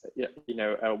that's,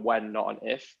 a when, not an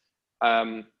if,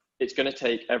 it's going to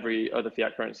take every other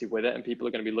fiat currency with it, and people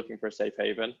are going to be looking for a safe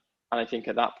haven. And I think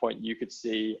at that point, you could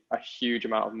see a huge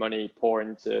amount of money pour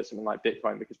into something like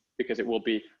Bitcoin, because it will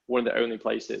be one of the only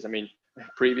places. I mean,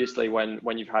 previously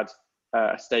when you've had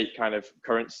a state kind of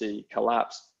currency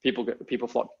collapse, people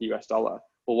flock to the US dollar.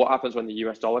 Well, what happens when the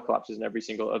US dollar collapses and every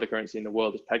single other currency in the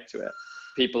world is pegged to it?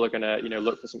 People are going to,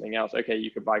 look for something else. Okay,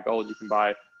 you could buy gold, you can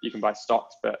buy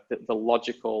stocks, but the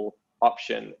logical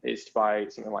option is to buy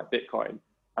something like Bitcoin.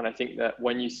 And I think that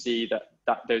when you see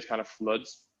that those kind of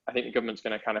floods, I think the government's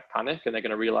going to kind of panic, and they're going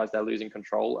to realize they're losing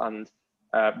control. And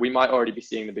we might already be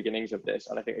seeing the beginnings of this.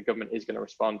 And I think the government is going to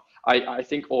respond. I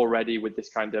think already with this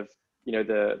kind of,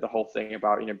 the whole thing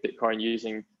about, Bitcoin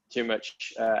using too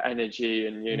much energy,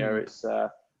 and, it's,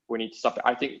 we need to stop it.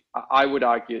 I think I would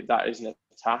argue that is an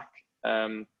attack.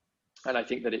 And I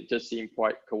think that it does seem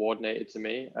quite coordinated to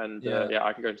me. And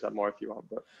I can go into that more if you want.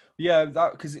 But yeah,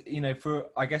 that, because, for,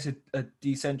 I guess, a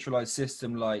decentralized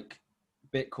system like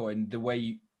Bitcoin, the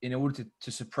way in order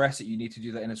to suppress it, you need to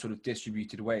do that in a sort of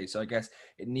distributed way. So I guess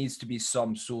it needs to be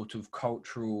some sort of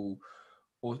cultural,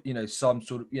 or some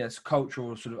sort of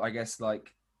cultural sort of, I guess,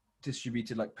 like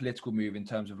distributed like political move in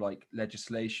terms of like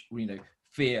legislation,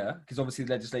 fear, because obviously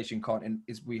legislation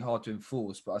is really hard to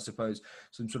enforce, but I suppose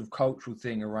some sort of cultural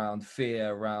thing around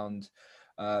fear, around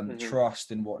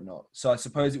trust and whatnot. So I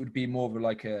suppose it would be more of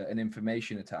an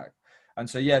information attack. And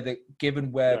so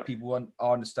given where people want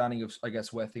our understanding of, I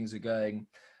guess, where things are going,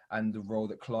 and the role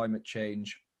that climate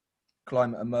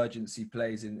emergency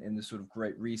plays in the sort of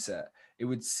Great Reset, it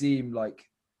would seem like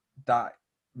that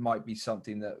might be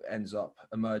something that ends up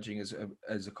emerging as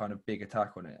a kind of big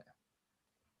attack on it.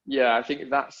 Yeah, I think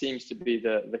that seems to be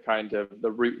the kind of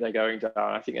the route they're going down.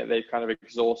 I think that they've kind of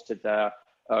exhausted their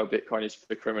Bitcoin is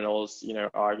for criminals,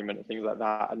 argument and things like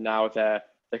that, and now they're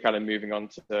kind of moving on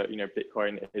to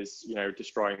Bitcoin is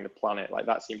destroying the planet. Like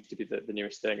that seems to be the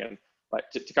newest thing. And like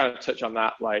to kind of touch on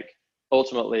that, like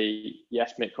ultimately,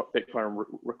 yes, Bitcoin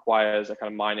requires a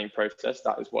kind of mining process.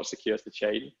 That is what secures the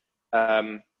chain.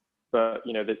 But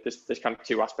there's kind of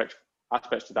two aspects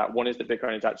to that. One is that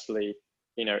Bitcoin is actually,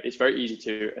 it's very easy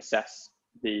to assess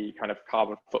the kind of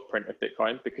carbon footprint of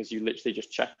Bitcoin, because you literally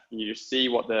just check, you just see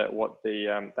what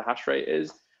the hash rate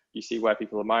is, you see where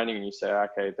people are mining, and you say,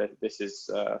 okay, this is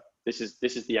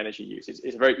the energy use.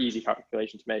 It's a very easy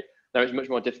calculation to make. Now it's a much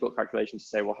more difficult calculation to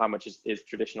say, well, how much is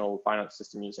traditional finance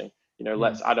system using?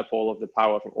 Let's add up all of the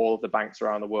power from all of the banks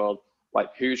around the world, like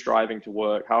who's driving to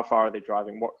work, how far are they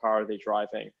driving, what car are they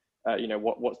driving,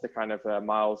 what's the kind of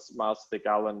miles to the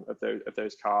gallon of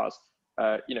those cars,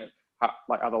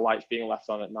 like are the lights being left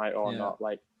on at night or not,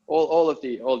 like all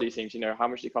these things, how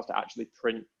much it costs to actually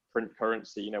print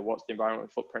currency, what's the environmental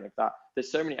footprint of that.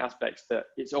 There's so many aspects that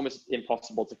it's almost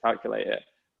impossible to calculate it.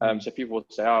 So people will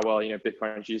say, oh, well,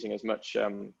 Bitcoin is using as much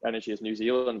energy as New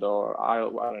Zealand, or I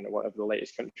don't know, whatever the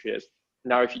latest country is.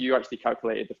 Now, if you actually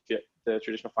calculated the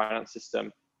traditional finance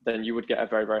system, then you would get a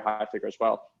very, very high figure as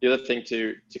well. The other thing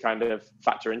to kind of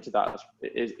factor into that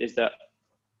is that,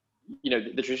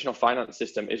 the traditional finance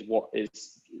system is what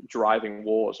is driving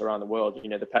wars around the world.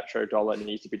 The petrodollar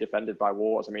needs to be defended by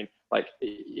wars. I mean, like,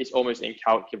 it's almost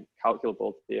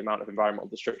incalculable the amount of environmental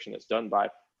destruction that's done by,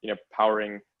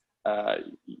 powering,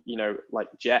 like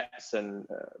jets and,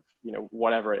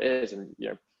 whatever it is, and,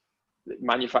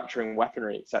 manufacturing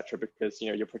weaponry, etc., because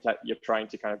you're trying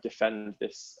to kind of defend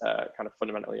this kind of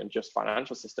fundamentally unjust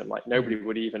financial system. Like, nobody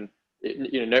would even,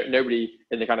 nobody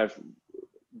in the kind of,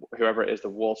 whoever it is, the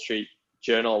Wall Street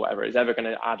Journal or whatever, is ever going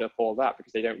to add up all that,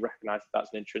 because they don't recognize that that's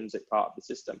an intrinsic part of the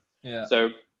system. Yeah. So,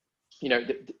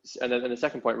 and then the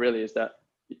second point really is that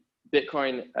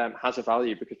Bitcoin has a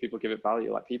value because people give it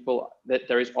value. Like,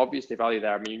 there is obviously value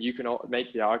there. I mean, you can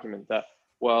make the argument that,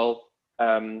 well,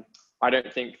 I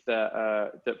don't think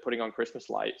that that putting on Christmas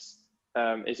lights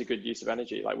is a good use of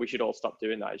energy. Like, we should all stop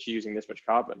doing that. It's using this much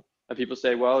carbon. And people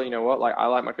say, well, you know what? Like, I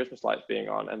like my Christmas lights being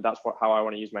on, and that's how I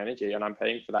want to use my energy, and I'm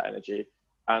paying for that energy,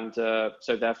 and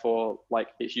so therefore, like,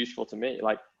 it's useful to me.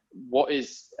 Like, what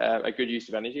is a good use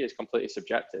of energy is completely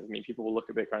subjective. I mean, people will look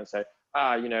at Bitcoin and say,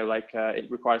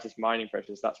 it requires this mining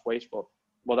process, that's wasteful.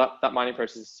 Well, that mining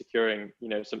process is securing,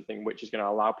 something which is going to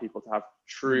allow people to have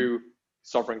true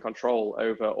sovereign control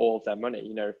over all of their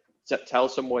money. Tell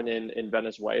someone in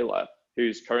Venezuela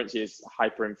whose currency is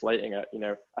hyperinflating at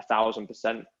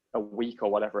 1,000% a week or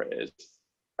whatever it is,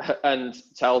 and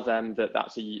tell them that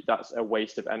that's a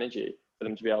waste of energy for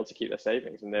them to be able to keep their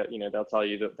savings, and they'll tell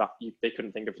you that they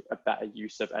couldn't think of a better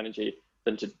use of energy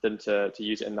than to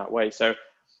use it in that way. So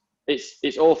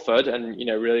it's all FUD, and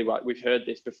really, we've heard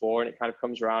this before, and it kind of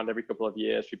comes around every couple of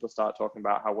years. People start talking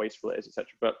about how wasteful it is, etc.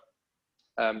 But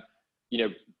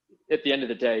at the end of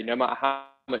the day, no matter how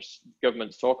much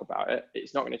governments talk about it,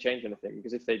 it's not going to change anything,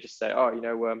 because if they just say, oh,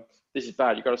 this is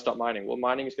bad, you've got to stop mining. Well,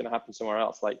 mining is going to happen somewhere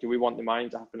else. Like, do we want the mining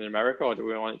to happen in America, or do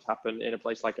we want it to happen in a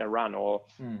place like Iran, or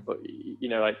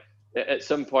like, at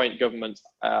some point, governments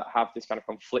have this kind of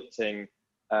conflicting,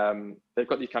 they've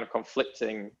got these kind of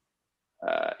conflicting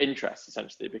interests,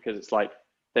 essentially, because it's like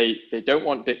they don't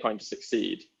want Bitcoin to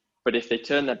succeed. But if they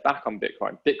turn their back on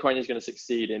Bitcoin, Bitcoin is going to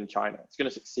succeed in China. It's going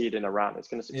to succeed in Iran. It's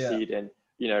going to succeed in,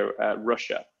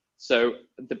 Russia. So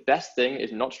the best thing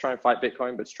is not to try and fight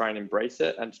Bitcoin, but to try and embrace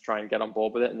it and to try and get on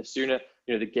board with it. And the sooner,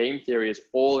 the game theory is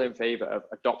all in favor of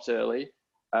adopt early.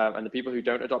 And the people who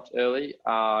don't adopt early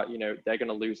are, they're going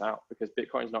to lose out, because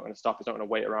Bitcoin's not going to stop. It's not going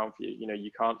to wait around for you.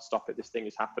 You can't stop it. This thing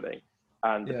is happening.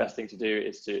 And the best thing to do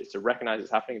is to recognize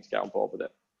it's happening and to get on board with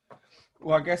it.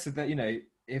 Well, I guess that,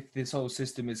 if this whole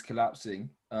system is collapsing,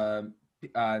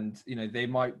 and they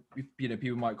might,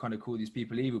 people might kind of call these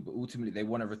people evil, but ultimately they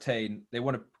want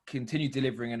to continue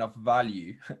delivering enough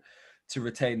value to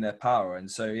retain their power. And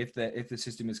so if the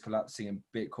system is collapsing and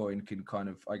Bitcoin can kind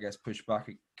of, I guess, push back,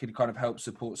 it can kind of help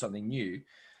support something new,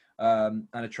 and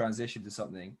a transition to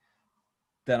something,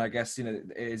 then I guess it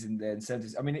is in their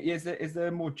incentives. I mean, is there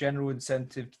a more general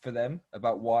incentive for them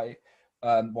about why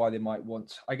they might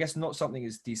want, I guess, not something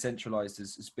as decentralized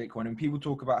as Bitcoin? And people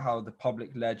talk about how the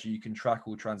public ledger, you can track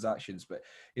all transactions, but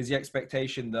is the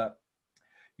expectation that,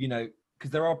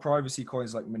 because there are privacy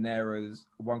coins like Monero's,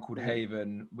 one called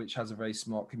Haven, which has a very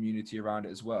smart community around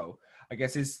it as well. I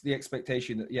guess is the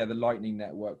expectation that, the Lightning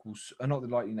Network will, not the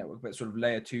Lightning Network, but sort of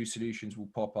layer 2 solutions will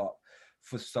pop up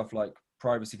for stuff like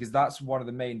privacy, because that's one of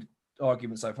the main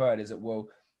arguments I've heard, is that, well,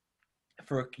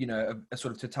 for a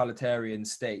sort of totalitarian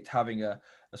state, having a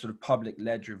sort of public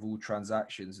ledger of all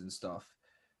transactions and stuff,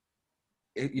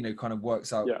 it kind of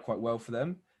works out quite well for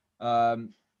them.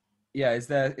 Is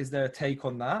there a take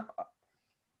on that?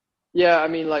 Yeah, I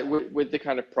mean, like, with the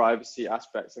kind of privacy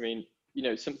aspects, I mean,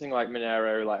 something like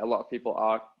Monero, like, a lot of people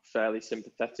are fairly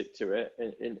sympathetic to it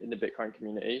in the Bitcoin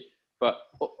community. But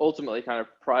ultimately, kind of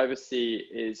privacy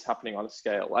is happening on a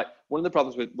scale. Like, one of the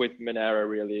problems with Monero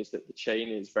really is that the chain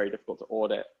is very difficult to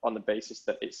audit, on the basis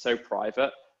that it's so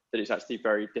private that it's actually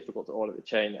very difficult to audit the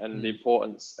chain. And the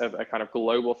importance of a kind of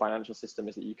global financial system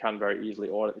is that you can very easily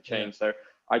audit the chain. So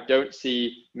I don't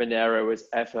see Monero as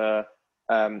ever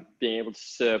being able to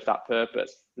serve that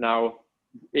purpose. Now,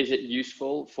 is it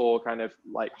useful for kind of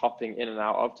like hopping in and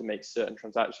out of to make certain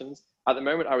transactions? At the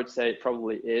moment, I would say it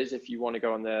probably is. If you want to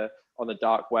go on the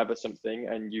dark web or something,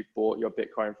 and you've bought your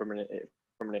Bitcoin from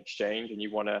an exchange, and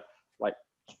you want to like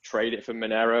trade it for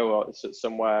Monero or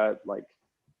somewhere, like,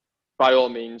 by all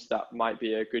means, that might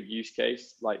be a good use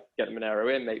case. Like, get the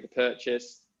Monero in, make the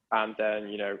purchase, and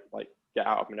then like get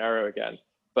out of Monero again.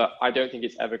 but I don't think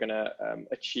it's ever going to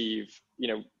achieve,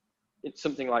 it's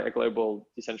something like a global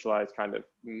decentralized kind of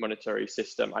monetary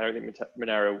system. I don't think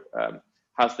Monero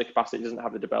has the capacity. It doesn't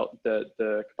have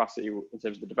the capacity in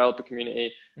terms of the developer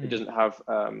community. It doesn't have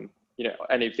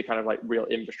any of the kind of like real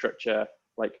infrastructure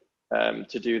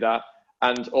to do that.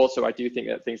 And also, I do think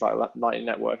that things like Lightning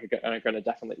Network are going to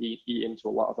definitely eat into a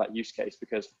lot of that use case,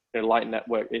 because Lightning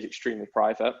Network is extremely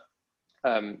private.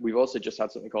 We've also just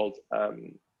had something called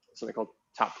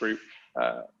Taproot,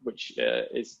 which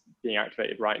is being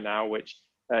activated right now, which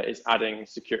is adding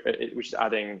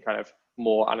kind of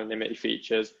more anonymity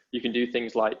features. You can do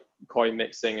things like coin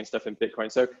mixing and stuff in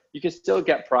Bitcoin, so you can still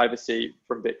get privacy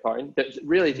from Bitcoin. That's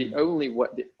really the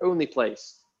only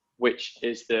place which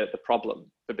is the problem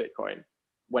for Bitcoin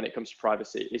when it comes to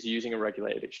privacy is using a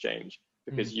regulated exchange,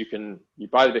 because you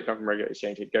buy the Bitcoin from a regulated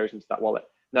exchange, it goes into that wallet.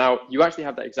 Now, you actually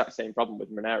have that exact same problem with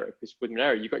Monero, because with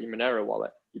Monero, you've got your Monero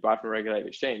wallet, you buy from a regulated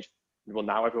exchange. Well,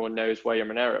 now everyone knows where your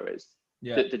Monero is.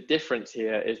 Yeah. The difference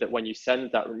here is that when you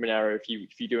send that Monero,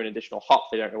 if you do an additional hop,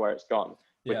 they don't know where it's gone.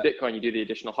 With Bitcoin, you do the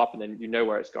additional hop and then you know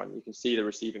where it's gone. You can see the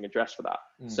receiving address for that.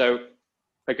 So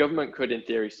a government could, in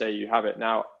theory, say you have it.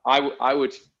 Now, I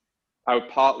would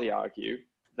partly argue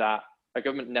that a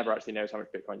government never actually knows how much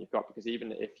Bitcoin you've got, because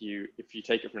even if you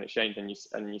take it from an exchange and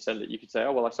you send it, you could say,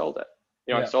 oh, well, I sold it.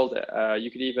 I sold it.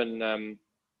 You could even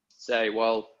say,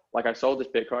 well, like I sold this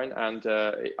Bitcoin and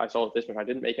I sold this Bitcoin. I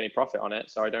didn't make any profit on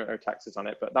it, so I don't owe taxes on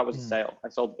it, but that was a sale. I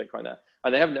sold the Bitcoin there.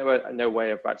 And they have no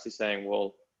way of actually saying,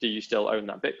 well, do you still own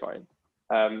that Bitcoin?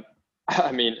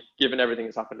 I mean, given everything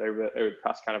that's happened over the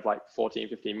past kind of like 14,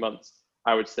 15 months,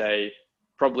 I would say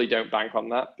probably don't bank on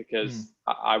that, because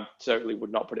I certainly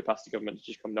would not put it past the government to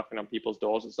just come knocking on people's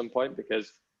doors at some point,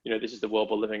 because, this is the world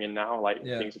we're living in now. Like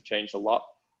things have changed a lot.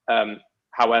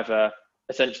 However,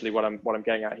 essentially what I'm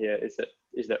getting at here is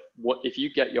that what if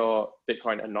you get your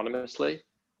Bitcoin anonymously,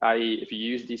 i.e. if you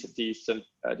use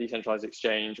a decentralized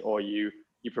exchange, or you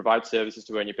provide services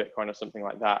to earn your Bitcoin or something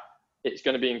like that, it's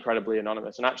going to be incredibly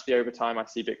anonymous. And actually over time, I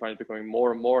see Bitcoin is becoming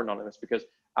more and more anonymous, because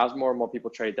as more and more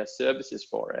people trade their services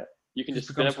for it, you can just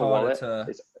spin up a wallet.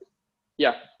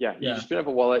 You just spin up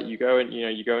a wallet, you go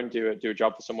and do a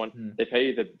job for someone, they pay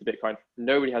you the Bitcoin.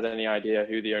 Nobody has any idea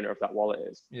who the owner of that wallet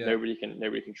is. Nobody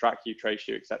can track you, trace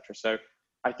you, etc. So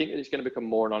I think that it's going to become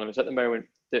more anonymous. At the moment,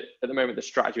 the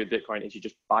strategy with Bitcoin is you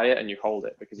just buy it and you hold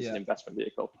it, because it's an investment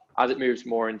vehicle. As it moves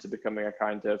more into becoming a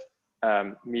kind of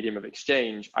medium of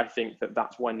exchange, I think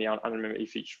that's when the anonymity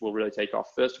feature will really take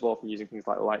off. First of all, from using things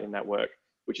like the Lightning Network,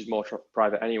 which is more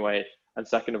private anyway, and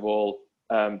second of all,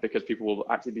 because people will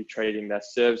actually be trading their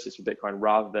services for Bitcoin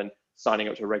rather than signing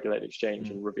up to a regulated exchange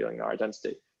and revealing their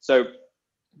identity. So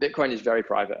Bitcoin is very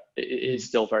private. It is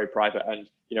still very private, and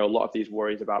a lot of these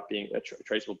worries about being a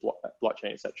traceable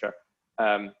blockchain, etc.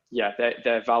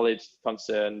 They're valid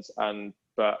concerns,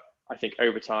 but I think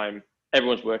over time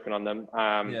everyone's working on them.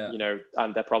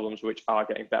 And they're problems which are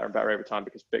getting better and better over time,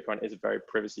 because Bitcoin is a very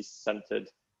privacy-centered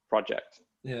project.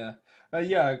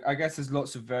 I guess there's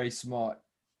lots of very smart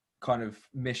kind of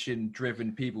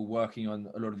mission-driven people working on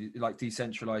a lot of the, like,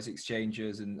 decentralized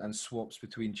exchanges and swaps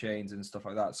between chains and stuff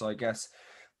like that. So I guess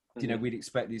we'd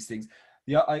expect these things.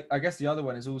 I guess the other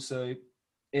one is also,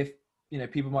 if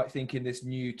people might think in this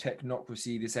new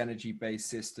technocracy, this energy-based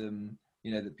system,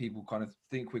 that people kind of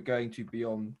think we're going to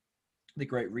beyond the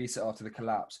Great Reset after the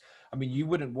collapse. I mean, they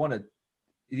wouldn't want a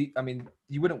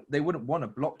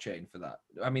blockchain for that.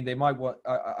 I mean, they might want,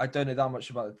 I don't know that much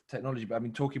about the technology, but I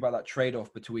mean, talking about that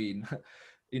trade-off between,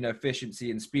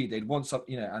 efficiency and speed, they'd want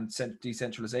something, and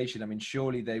decentralization. I mean,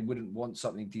 surely they wouldn't want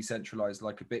something decentralized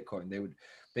like a Bitcoin.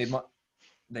 They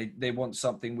want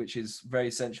something which is very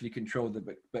centrally controlled,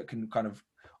 but can kind of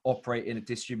operate in a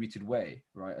distributed way,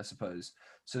 right? I suppose.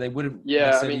 So they wouldn't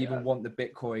necessarily even want the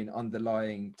Bitcoin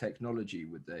underlying technology,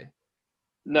 would they?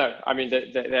 No, I mean,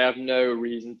 they have no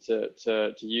reason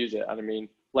to use it. And I mean,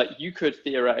 like, you could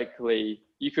theoretically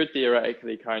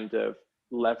kind of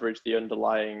leverage the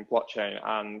underlying blockchain,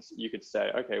 and you could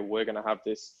say, okay, we're going to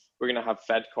have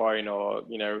Fed coin, or,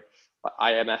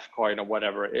 IMF coin, or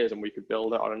whatever it is, and we could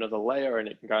build it on another layer, and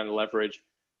it can kind of leverage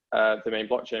the main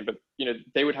blockchain. But,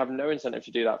 they would have no incentive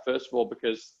to do that, first of all,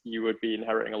 because you would be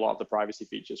inheriting a lot of the privacy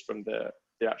features from the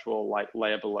actual, like,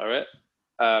 layer below it.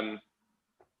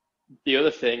 The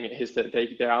other thing is that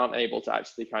they aren't able to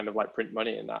actually kind of like print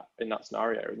money in that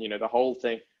scenario. And, the whole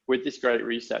thing with this Great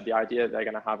Reset, the idea that they're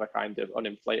going to have a kind of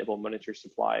uninflatable monetary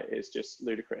supply is just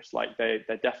ludicrous. Like, they're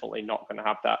definitely not going to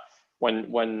have that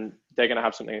when they're going to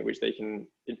have something which they can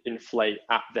inflate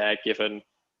at their given.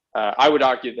 I would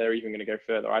argue they're even going to go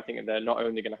further. I think they're not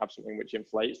only going to have something which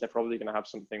inflates, they're probably going to have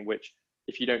something which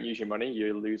if you don't use your money,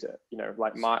 you lose it.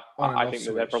 Like On and I off think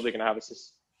that they're switch. probably going to have a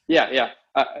system. Yeah.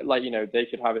 Like, they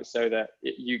could have it so that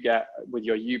you get with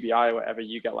your UBI or whatever,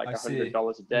 you get like I see.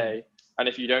 $100 a day. And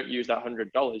if you don't use that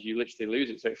 $100, you literally lose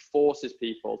it. So it forces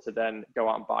people to then go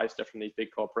out and buy stuff from these big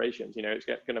corporations. It's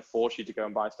going to force you to go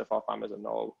and buy stuff off Amazon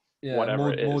or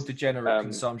whatever it more is. degenerate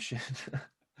consumption.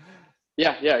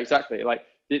 Yeah, exactly. Like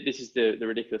this is the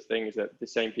ridiculous thing, is that the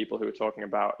same people who are talking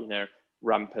about,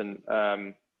 rampant,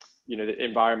 the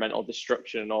environmental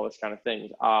destruction and all this kind of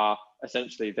things are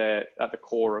essentially they're at the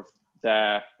core of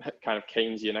their kind of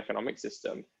Keynesian economic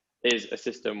system, is a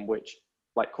system which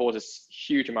like causes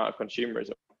huge amount of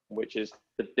consumerism, which is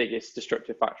the biggest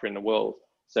destructive factor in the world.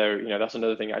 So, that's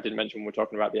another thing I didn't mention when we're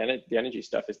talking about the energy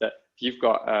stuff, is that if you've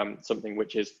got something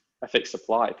which is a fixed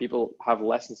supply, people have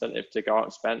less incentive to go out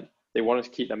and spend. They want to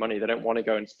keep their money. They don't want to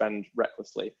go and spend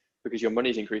recklessly, because your money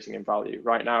is increasing in value.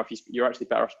 Right now, if you're actually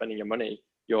better off spending your money,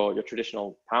 your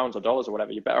traditional pounds or dollars or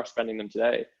whatever, you're better off spending them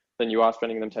today than you are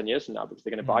spending them 10 years from now, because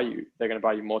they're going to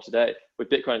buy you more today. With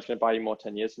Bitcoin, it's going to buy you more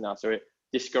 10 years from now. So it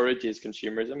discourages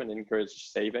consumerism and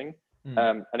encourages saving.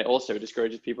 And it also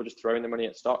discourages people just throwing the money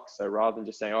at stocks. So rather than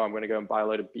just saying, oh, I'm going to go and buy a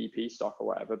load of BP stock or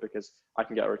whatever because I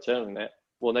can get a return on it.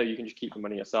 Well, no, you can just keep the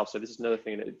money yourself. So this is another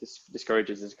thing that it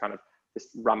discourages, is kind of this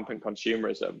rampant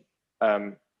consumerism,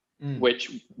 which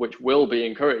will be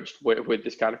encouraged with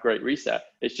this kind of great reset.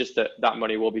 It's just that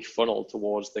money will be funneled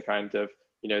towards the kind of,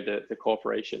 the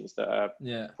corporations that are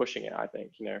pushing it, I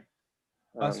think,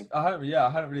 I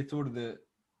hadn't really thought of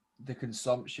the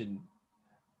consumption,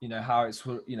 how it's,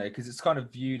 because it's kind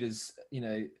of viewed as,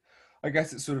 I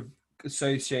guess it's sort of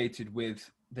associated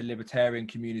with the libertarian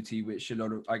community, which a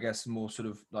lot of, I guess, more sort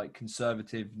of like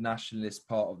conservative nationalist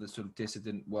part of the sort of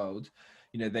dissident world,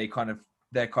 they're kind of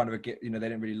they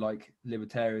don't really like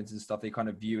libertarians and stuff. They kind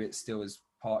of view it still as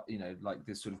part, like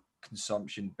this sort of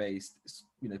consumption based,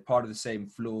 part of the same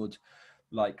flawed,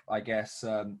 like, I guess,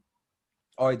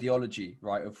 ideology,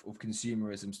 right, of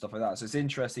consumerism, stuff like that. So it's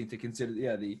interesting to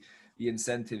consider the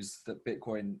incentives that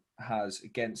Bitcoin has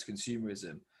against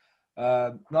consumerism.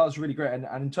 That was really great. And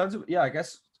in terms of, I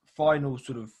guess, final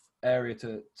sort of area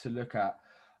to look at,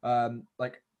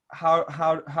 like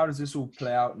how does this all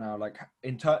play out now? Like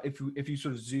if you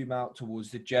sort of zoom out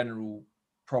towards the general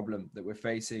problem that we're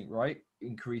facing, right,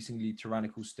 increasingly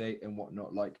tyrannical state and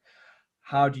whatnot, like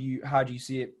how do you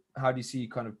see it? How do you see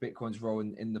kind of Bitcoin's role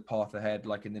in the path ahead,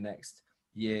 like in the next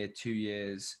year, 2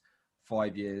 years,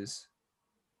 5 years?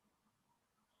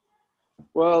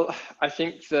 Well, I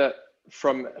think that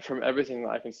from everything that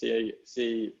I can see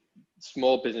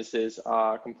small businesses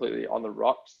are completely on the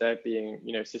rocks. They're being,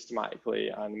 systematically,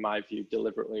 and in my view,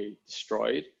 deliberately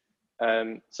destroyed.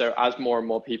 So as more and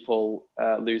more people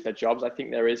lose their jobs, I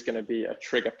think there is going to be a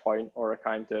trigger point, or a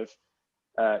kind of,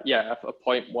 a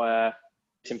point where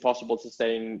it's impossible to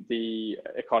sustain the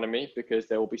economy, because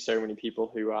there will be so many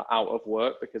people who are out of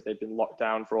work because they've been locked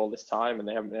down for all this time and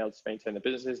they haven't been able to maintain their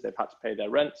businesses. They've had to pay their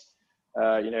rents,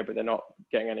 but they're not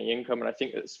getting any income. And I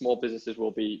think that small businesses will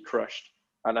be crushed.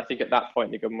 And I think at that point,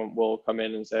 the government will come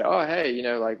in and say, oh, hey,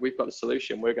 like we've got a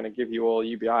solution. We're going to give you all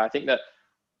UBI. I think that,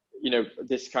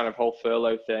 this kind of whole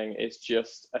furlough thing is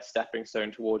just a stepping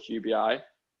stone towards UBI.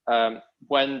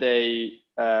 When they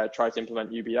try to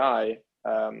implement UBI,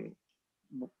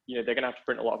 they're going to have to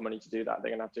print a lot of money to do that.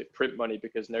 They're going to have to print money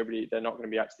because they're not going to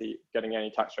be actually getting any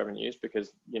tax revenues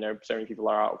because, so many people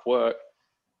are out of work.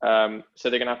 So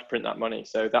they're going to have to print that money.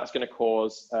 So that's going to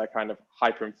cause a kind of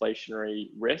hyperinflationary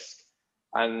risk.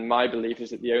 And my belief is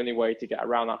that the only way to get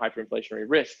around that hyperinflationary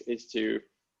risk is to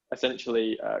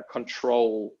essentially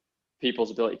control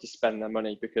people's ability to spend their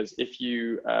money. Because if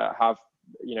you have,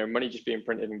 money just being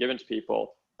printed and given to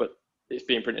people, but it's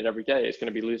being printed every day, it's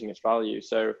going to be losing its value.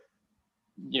 So,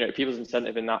 people's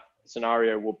incentive in that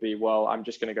scenario will be, well, I'm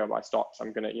just going to go and buy stocks.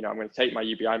 I'm going to take my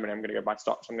UBI money. I'm going to go buy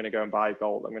stocks. I'm going to go and buy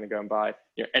gold. I'm going to go and buy,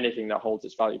 anything that holds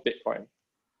its value, Bitcoin.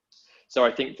 So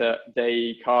I think that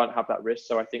they can't have that risk.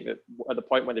 So I think that at the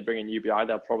point when they bring in UBI,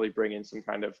 they'll probably bring in some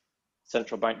kind of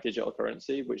central bank digital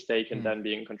currency, which they can then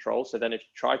be in control. So then if you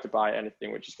try to buy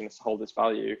anything which is going to hold its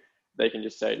value, they can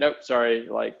just say, nope, sorry,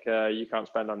 you can't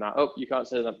spend on that. Oh, you can't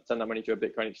send that money to a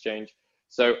Bitcoin exchange.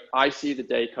 So I see the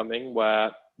day coming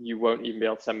where you won't even be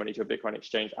able to send money to a Bitcoin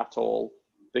exchange at all,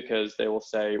 because they will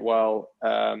say, well,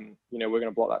 we're going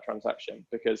to block that transaction.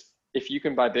 Because if you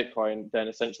can buy Bitcoin, then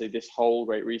essentially this whole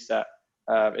great reset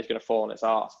is going to fall on its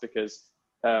arse, because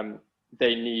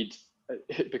they need,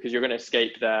 because you're going to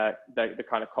escape the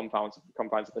kind of confines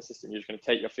of the system. You're just going to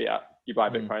take your fiat, you buy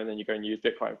Bitcoin, and then you go and use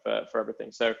Bitcoin for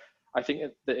everything. So I think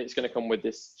that it's going to come with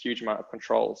this huge amount of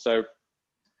control. So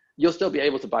you'll still be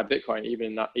able to buy Bitcoin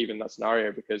even in that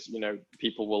scenario, because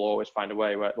people will always find a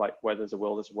way, where there's a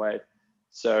will, there's a way.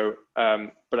 So,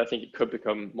 but I think it could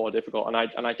become more difficult, and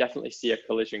I definitely see a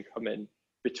collision coming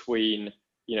between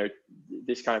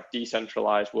this kind of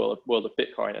decentralized world of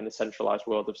Bitcoin and the centralized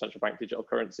world of central bank digital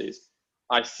currencies.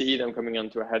 I see them coming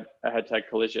into a head-to-head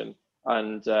collision,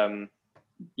 and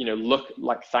look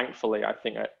like, thankfully, I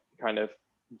think kind of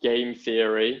game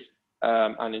theory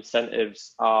and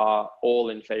incentives are all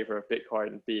in favor of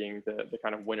Bitcoin being the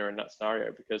kind of winner in that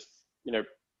scenario, because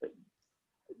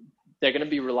they're going to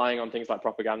be relying on things like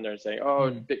propaganda and saying,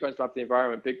 oh, Bitcoin's bad for the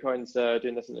environment, Bitcoin's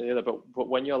doing this and the other. But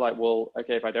when you're like, well,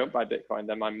 okay, if I don't buy Bitcoin,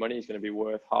 then my money is going to be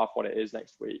worth half what it is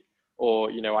next week.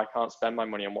 Or, I can't spend my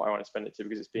money on what I want to spend it to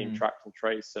because it's being tracked and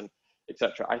traced and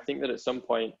etc. I think that at some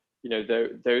point,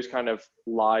 those kind of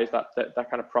lies, that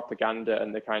kind of propaganda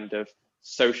and the kind of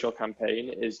social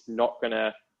campaign is not going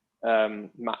to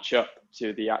match up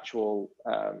to the actual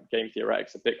game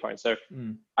theoretics of Bitcoin. So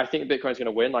I think Bitcoin's going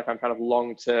to win. Like, I'm kind of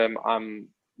long term, I'm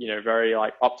very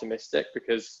like optimistic,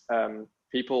 because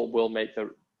people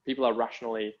are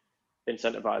rationally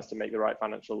incentivized to make the right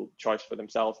financial choice for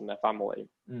themselves and their family,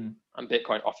 and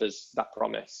Bitcoin offers that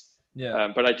promise.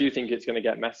 But I do think it's going to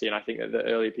get messy, and I think that the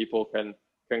earlier people can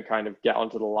kind of get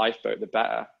onto the lifeboat, the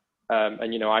better.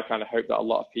 And I kind of hope that a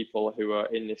lot of people who are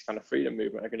in this kind of freedom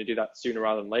movement are going to do that sooner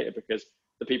rather than later, because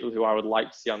the people who I would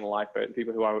like to see on the lifeboat, the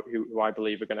people who I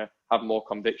believe are going to have more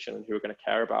conviction and who are going to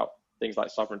care about things like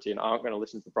sovereignty and aren't going to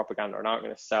listen to the propaganda and aren't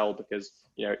going to sell because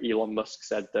Elon Musk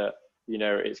said that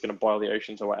it's going to boil the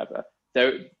oceans or whatever.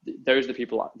 Those are the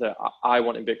people that I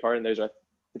want in Bitcoin, and those are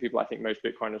the people I think most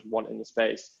Bitcoiners want in the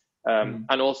space.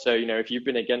 And also, if you've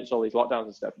been against all these lockdowns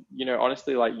and stuff,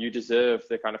 honestly, like, you deserve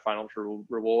the kind of financial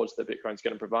rewards that Bitcoin's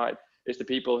going to provide. It's the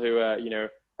people who are,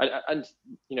 and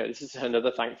this is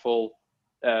another thankful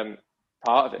part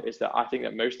of it, is that I think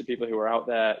that most of the people who are out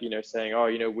there, saying, oh,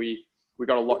 we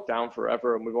got to lock down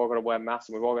forever and we've all got to wear masks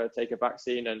and we've all got to take a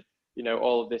vaccine and,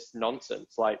 all of this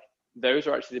nonsense, like, those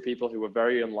are actually the people who are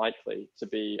very unlikely to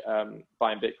be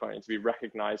buying Bitcoin and to be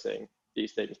recognizing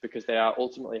these things, because they are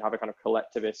ultimately have a kind of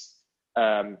collectivist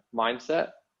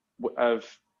mindset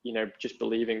of just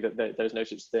believing that there's no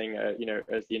such thing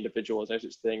as the individual, there's no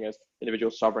such thing as individual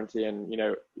sovereignty, and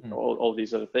all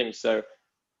these other things. So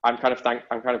I'm kind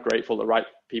of grateful that right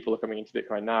people are coming into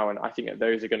Bitcoin now, and I think that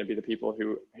those are going to be the people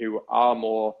who are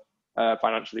more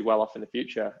financially well off in the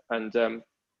future. And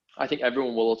I think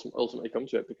everyone will ultimately come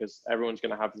to it, because everyone's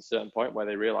going to have a certain point where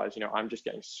they realize, I'm just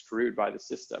getting screwed by the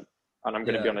system, and I'm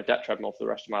going to be on a debt treadmill for the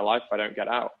rest of my life if I don't get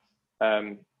out.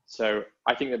 So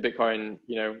I think that Bitcoin,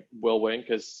 will win,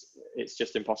 because it's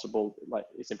just impossible. Like,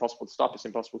 it's impossible to stop. It's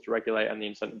impossible to regulate, and the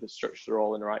incentive structures are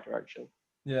all in the right direction.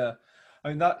 Yeah, I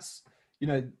mean, that's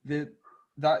the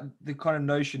kind of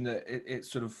notion that it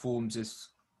sort of forms this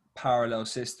parallel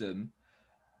system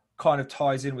kind of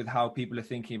ties in with how people are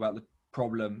thinking about the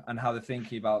problem, and how they're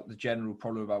thinking about the general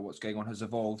problem about what's going on has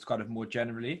evolved kind of more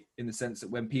generally, in the sense that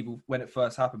when it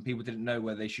first happened, people didn't know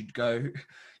where they should go,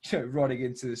 running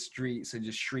into the streets and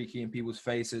just shrieking in people's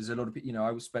faces. A lot of people,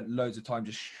 I spent loads of time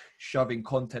just shoving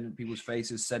content in people's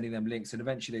faces, sending them links, and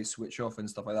eventually they switch off and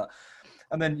stuff like that.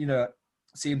 And then, it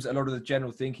seems a lot of the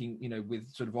general thinking, with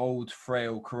sort of old,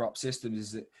 frail, corrupt systems,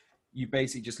 is that you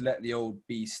basically just let the old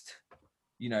beast,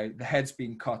 the head's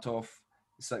been cut off.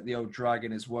 It's like the old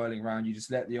dragon is whirling around. You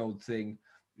just let the old thing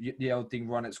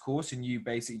run its course, and you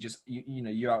basically just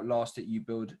you outlast it. You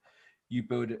build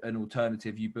an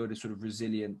alternative. You build a sort of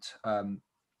resilient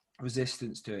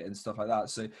resistance to it and stuff like that.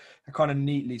 So it kind of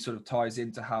neatly sort of ties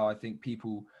into how I think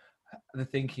people are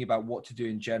thinking about what to do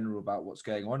in general, about what's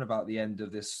going on, about the end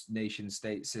of this nation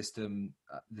state system,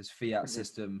 this fiat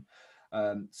system.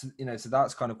 So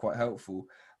that's kind of quite helpful.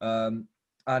 And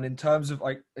in terms of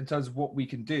what we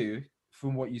can do,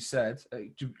 from what you said,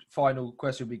 final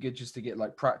question would be good just to get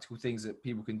like practical things that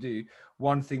people can do.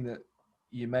 One thing that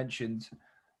you mentioned,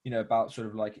 about sort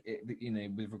of like,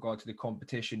 with regard to the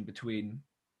competition between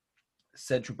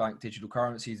central bank digital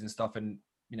currencies and stuff, and,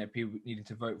 people needing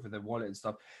to vote for their wallet and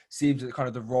stuff, seems that kind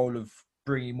of the role of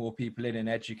bringing more people in and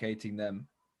educating them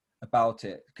about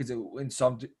it, because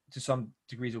to some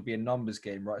degrees it will be a numbers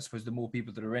game, right? I suppose the more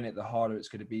people that are in it, the harder it's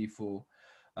going to be for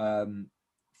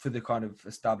the kind of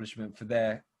establishment, for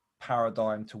their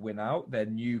paradigm to win out, their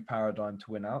new paradigm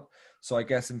to win out. So I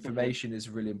guess information is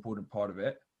a really important part of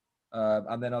it.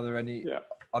 And then are there any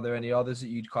others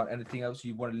that anything else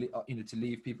you want to to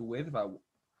leave people with about?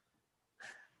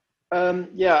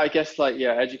 I guess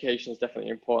education is definitely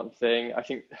an important thing. I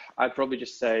think I'd probably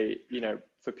just say,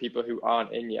 for people who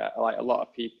aren't in yet, like, a lot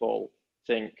of people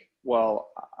think, well,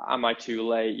 am I too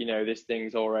late? You know, this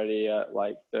thing's already at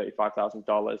like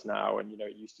 $35,000 now, and you know,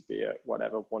 it used to be at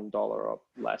whatever $1 or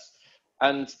less,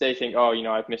 and they think, oh, you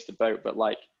know, I've missed the boat. But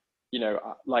like, you know,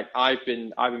 like I've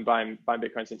been buying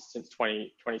Bitcoin since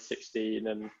 2016,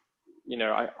 and you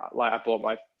know, I bought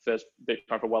my first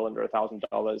Bitcoin for well under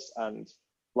 $1,000, and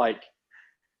like,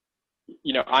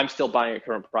 you know, I'm still buying at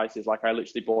current prices. Like I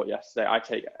literally bought yesterday. I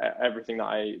take everything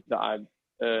that I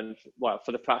earned, well,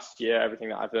 for the past year, everything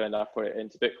that I've earned, I put it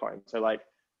into Bitcoin. So like,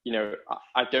 you know,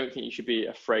 I don't think you should be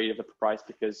afraid of the price,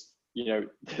 because, you know,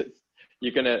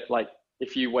 you're gonna, like,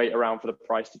 if you wait around for the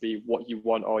price to be what you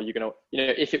want, or you're gonna, you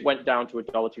know, if it went down to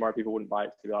 $1 tomorrow, people wouldn't buy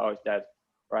it to be like, oh, it's dead,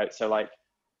 right? So like,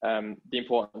 the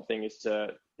important thing is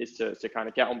to kind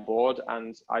of get on board,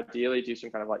 and ideally do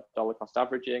some kind of like dollar cost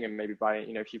averaging, and maybe buy,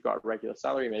 you know, if you've got a regular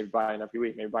salary, maybe buying every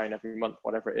week, maybe buying every month,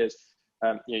 whatever it is. You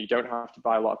know, you don't have to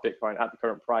buy a lot of Bitcoin at the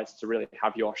current price to really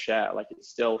have your share. Like it's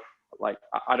still like,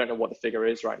 I don't know what the figure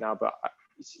is right now, but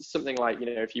it's something like, you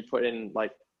know, if you put in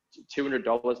like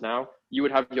 $200 now, you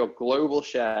would have your global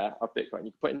share of Bitcoin.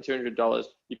 You could put in $200,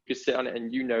 you could sit on it,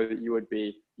 and you know that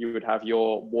you would have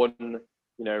your one,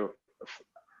 you know,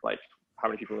 like how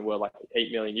many people in the world, like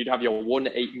 8 million, you'd have your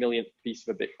 1/8 millionth piece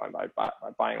of a Bitcoin by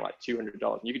buying like $200,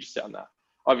 and you could just sit on that.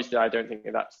 Obviously, I don't think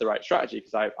that's the right strategy,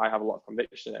 because I have a lot of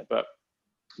conviction in it, but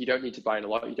you don't need to buy in a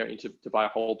lot. You don't need to buy a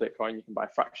whole Bitcoin. You can buy a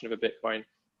fraction of a Bitcoin,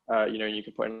 you know, and you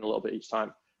can put in a little bit each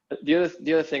time. The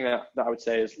other thing that I would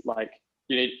say is, like,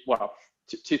 you need, well,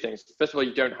 two things. First of all,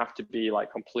 you don't have to be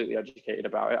like completely educated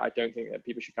about it. I don't think that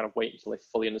people should kind of wait until they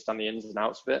fully understand the ins and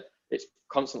outs of it. It's a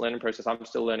constant learning process. I'm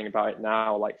still learning about it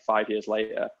now, like 5 years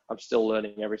later. I'm still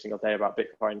learning every single day about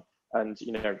Bitcoin, and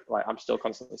you know, like, I'm still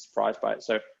constantly surprised by it.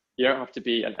 So you don't have to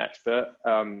be an expert.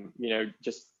 You know,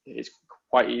 just, it's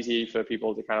quite easy for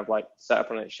people to kind of like set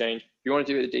up on an exchange. If you want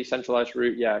to do it the decentralized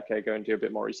route, yeah, okay, go and do a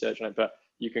bit more research on it. But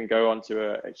you can go onto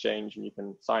an exchange and you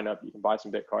can sign up, you can buy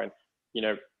some Bitcoin. You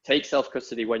know, take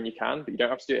self-custody when you can, but you don't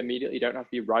have to do it immediately. You don't have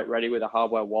to be right ready with a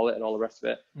hardware wallet and all the rest of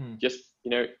it. Just,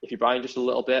 you know, if you're buying just a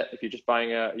little bit, if you're just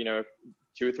buying a, you know,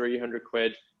 200 or 300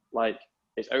 quid, like,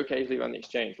 it's okay to leave it on the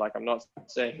exchange. Like, I'm not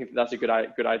saying that's a good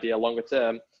idea longer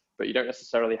term, but you don't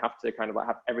necessarily have to kind of like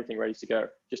have everything ready to go.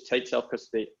 Just take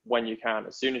self-custody when you can,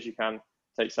 as soon as you can.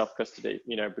 Take self-custody,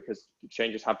 you know, because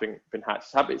exchanges have been hacked.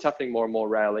 It's happening more and more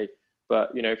rarely,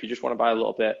 but you know, if you just want to buy a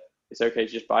little bit, it's okay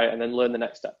to just buy it and then learn the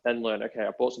next step. Then learn, okay,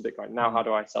 I bought some Bitcoin. Now, how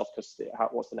do I self-custody it?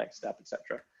 What's the next step,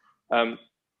 etc.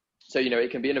 So, you know, it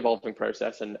can be an evolving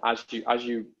process. And as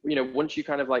you know, once you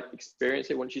kind of like experience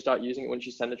it, once you start using it, once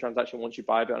you send the transaction, once you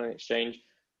buy a bit on an exchange,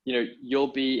 you know, you'll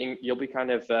be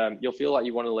kind of, you'll feel like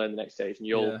you want to learn the next stage, and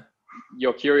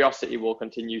your curiosity will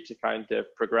continue to kind of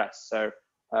progress. So,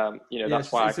 you know,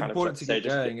 that's why it's important to get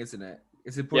going, isn't it?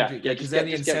 It's important because then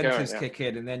the incentives kick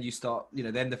in, and then you start, you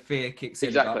know, then the fear kicks in.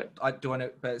 Exactly. I do want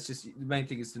to, but it's just, the main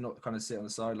thing is to not kind of sit on the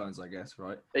sidelines, I guess,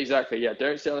 right? Exactly. Yeah.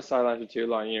 Don't sit on the sidelines for too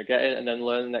long. You know, get in and then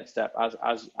learn the next step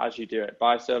as you do it.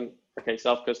 Buy some, okay,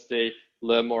 self-custody,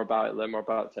 learn more about it, learn more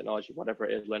about the technology, whatever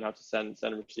it is, learn how to send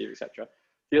and receive, etc.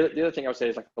 The other thing I would say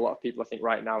is, like, a lot of people I think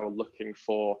right now are looking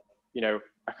for, you know,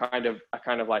 a kind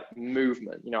of like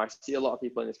movement. You know, I see a lot of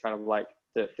people in this kind of like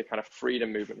the kind of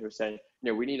freedom movement who are saying,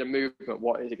 you know, we need a movement.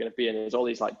 What is it going to be? And there's all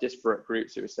these like disparate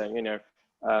groups who are saying, you know,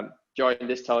 join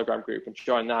this Telegram group and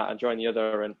join that and join the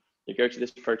other, and you go to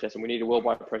this protest, and we need a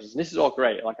worldwide protest. And this is all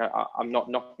great. Like, I'm not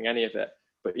knocking any of it,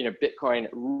 but you know, Bitcoin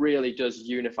really does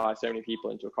unify so many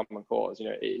people into a common cause. You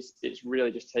know, it's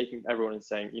really just taking everyone and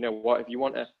saying, you know what, if you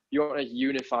want a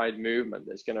unified movement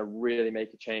that's going to really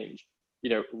make a change, you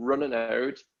know, run a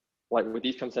node like with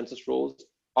these consensus rules,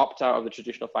 opt out of the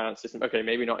traditional finance system. Okay,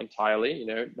 maybe not entirely, you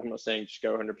know, I'm not saying just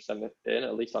go 100% in,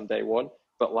 at least on day one,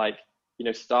 but like, you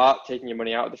know, start taking your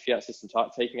money out of the fiat system,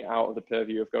 start taking it out of the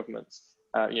purview of governments.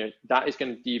 You know, that is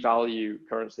going to devalue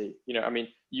currency. You know, I mean,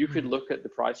 you could look at the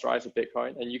price rise of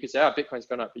Bitcoin and you could say, oh, Bitcoin's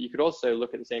gone up, but you could also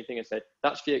look at the same thing and say,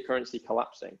 that's fiat currency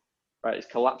collapsing, right? It's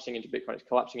collapsing into Bitcoin, it's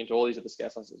collapsing into all these other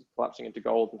scarce assets, it's collapsing into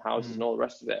gold and houses and all the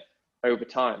rest of it over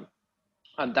time.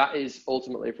 And that is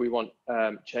ultimately, if we want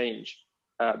change,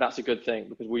 that's a good thing,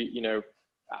 because we, you know,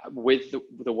 with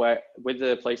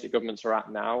the place that governments are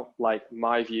at now, like,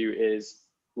 my view is,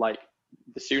 like,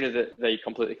 the sooner that they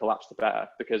completely collapse, the better,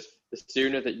 because the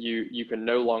sooner that you can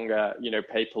no longer, you know,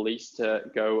 pay police to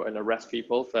go and arrest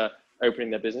people for opening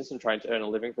their business and trying to earn a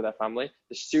living for their family,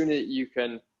 the sooner that you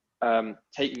can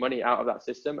take money out of that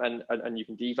system and you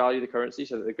can devalue the currency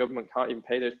so that the government can't even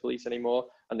pay those police anymore,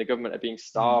 and the government are being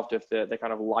starved of the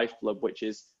kind of lifeblood, which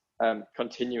is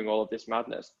continuing all of this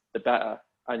madness, the better.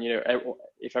 And, you know,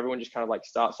 if everyone just kind of like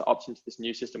starts to opt into this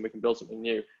new system, we can build something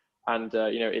new. And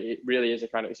it really is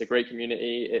it's a great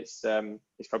community. It's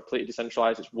completely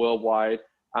decentralized. It's worldwide,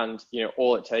 and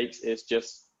all it takes is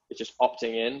just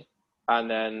opting in, and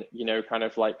then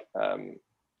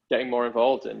getting more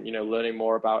involved and learning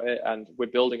more about it. And we're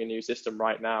building a new system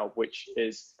right now, which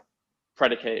is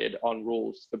predicated on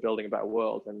rules for building a better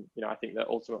world. And I think that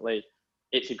ultimately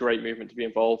it's a great movement to be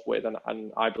involved with,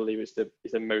 and I believe it's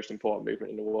the most important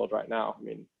movement in the world right now. I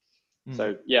mean,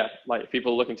 so yeah, like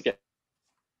people looking to get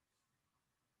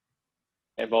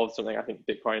involved in something, I think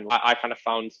Bitcoin, I kind of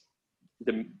found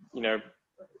the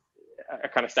a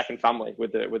kind of second family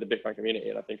with the Bitcoin community.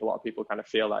 And I think a lot of people kind of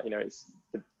feel that it's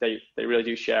they really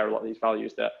do share a lot of these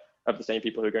values that of the same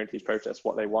people who are going to these protests,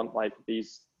 what they want, like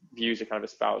these views are kind of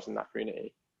espoused in that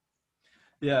community.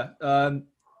 Yeah,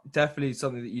 definitely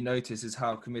something that you notice is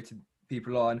how committed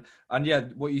people are. And yeah,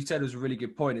 what you said was a really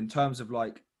good point in terms of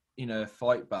like,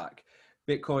 fight back.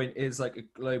 Bitcoin is like a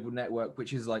global network,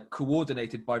 which is like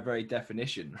coordinated by very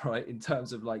definition, right? In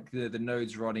terms of like the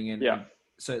nodes running in. Yeah.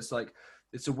 So it's like,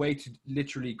 it's a way to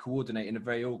literally coordinate in a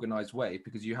very organized way,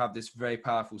 because you have this very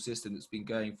powerful system that's been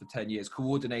going for 10 years,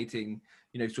 coordinating,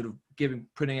 sort of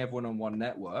putting everyone on one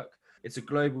network. It's a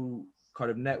global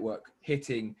kind of network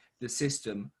hitting the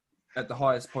system at the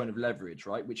highest point of leverage,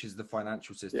 right? Which is the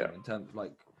financial system, in terms of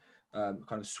like kind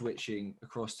of switching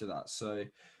across to that. So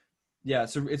yeah,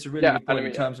 so it's a really good point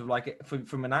in terms of like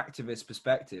from an activist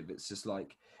perspective. It's just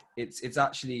like it's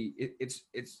actually it's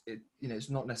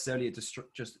not necessarily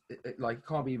like it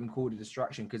can't be even called a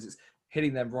distraction, because it's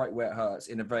hitting them right where it hurts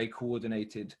in a very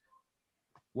coordinated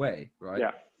way, right?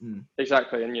 Yeah,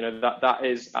 exactly. And that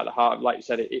is at the heart of, like you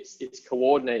said, it's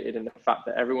coordinated in the fact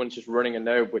that everyone's just running a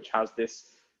node which has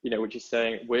this, which is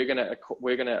saying we're gonna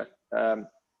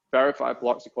verify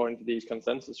blocks according to these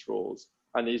consensus rules,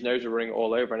 and these nodes are running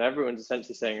all over, and everyone's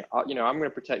essentially saying, I'm going to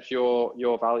protect your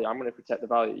value, I'm going to protect the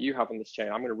value that you have on this chain,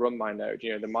 I'm going to run my node.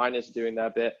 The miners are doing their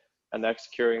bit and they're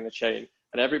securing the chain,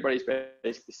 and everybody's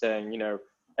basically saying,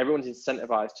 everyone's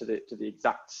incentivized to the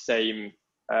exact same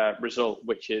result,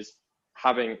 which is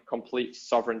having complete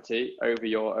sovereignty over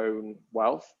your own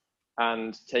wealth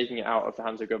and taking it out of the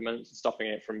hands of governments and stopping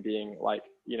it from being like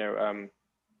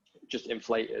just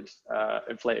inflated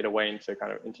away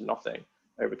into nothing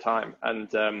over time. And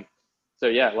so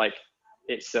yeah, like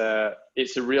it's a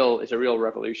real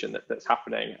revolution that's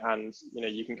happening. And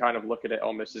you can kind of look at it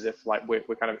almost as if like we're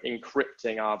kind of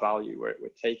encrypting our value. We're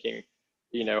taking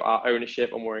our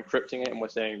ownership, and we're encrypting it, and we're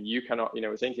saying you cannot,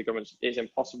 we're saying to the government, it's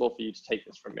impossible for you to take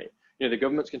this from me. The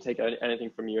governments can take anything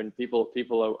from you, and people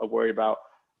are worried about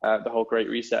the whole Great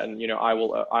Reset, and I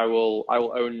will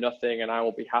own nothing, and I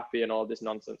will be happy, and all this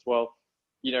nonsense. Well,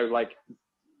 like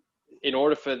in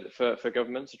order for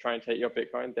governments to try and take your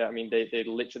Bitcoin, they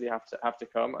literally have to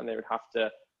come, and they would have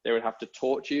to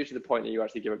torture you to the point that you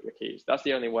actually give up your keys. That's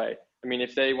the only way. I mean,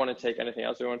 if they want to take anything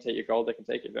else, they want to take your gold, they can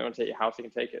take it. If they want to take your house, they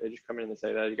can take it. They just come in and they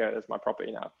say, there you go, that's my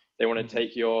property now. They want to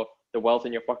take the wealth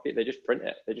in your pocket, they just print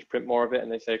it. They just print more of it,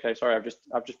 and they say, okay, sorry,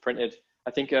 I've just printed.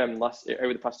 I think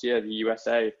over the past year, the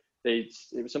USA, it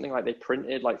was something like they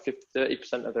printed like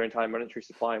 30% of their entire monetary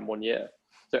supply in 1 year.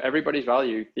 So everybody's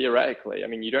value, theoretically, I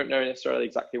mean, you don't know necessarily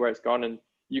exactly where it's gone, and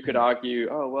you could argue,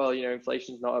 oh, well,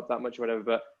 inflation's not up that much or whatever,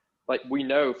 but like we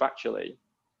know factually,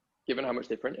 given how much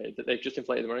they printed, that they've just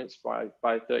inflated the money supply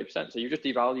by 30%. So you just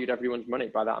devalued everyone's money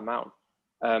by that amount.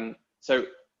 So,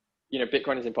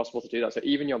 Bitcoin is impossible to do that. So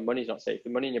even your money's not safe. The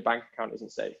money in your bank account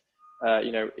isn't safe.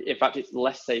 In fact, it's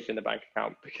less safe in the bank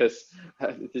account, because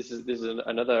this is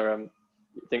another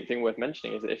thing worth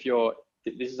mentioning, is that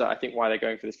this is I think why they're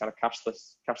going for this kind of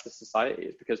cashless society,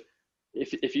 is because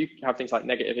if you have things like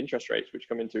negative interest rates which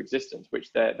come into existence,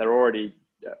 which they're already,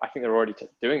 I think they're already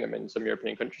doing them in some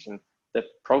European countries, and they're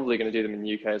probably going to do them in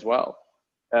the UK as well,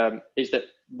 is that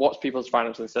what's people's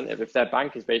financial incentive? If their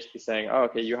bank is basically saying, oh,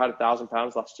 okay, you had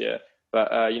 £1,000 last year,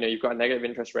 but you've got a negative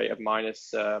interest rate of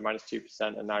minus 2%,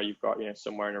 and now you've got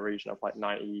somewhere in a region of like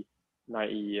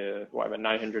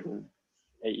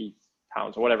 980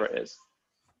 pounds or whatever it is,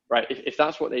 right? If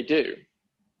that's what they do,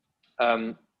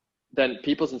 then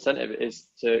people's incentive is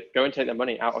to go and take their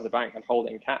money out of the bank and hold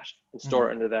it in cash and store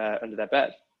it under their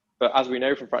bed. But as we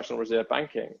know from fractional reserve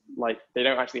banking, like they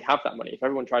don't actually have that money. If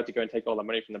everyone tried to go and take all their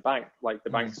money from the bank, like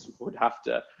the banks would have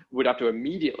to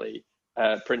immediately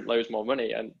print loads more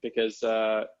money, and because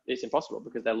it's impossible,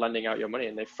 because they're lending out your money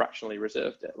and they've fractionally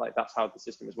reserved it. Like that's how the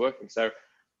system is working. So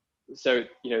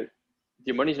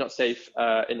your money's not safe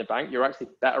in the bank. You're actually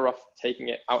better off taking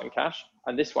it out in cash.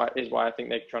 And this is why I think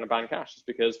they're trying to ban cash, is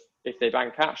because if they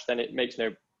ban cash, then it's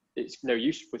no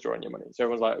use withdrawing your money. So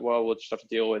everyone's like, well, we'll just have to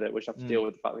deal with it. We'll just have to deal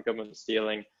with the fact that the government's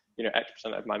stealing,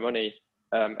 X% of my money.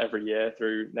 every year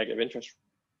through negative interest.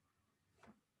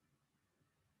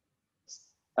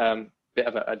 Bit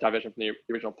of a diversion from the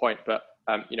original point, but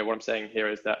what I'm saying here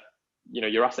is that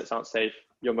your assets aren't safe,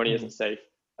 your money isn't safe.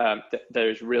 There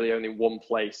is really only one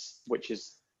place which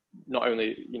is not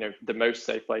only the most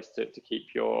safe place to keep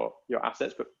your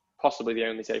assets, but possibly the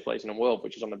only safe place in the world,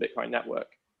 which is on the Bitcoin network,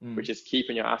 which is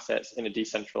keeping your assets in a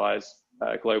decentralized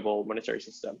global monetary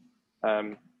system.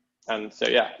 And so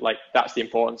that's the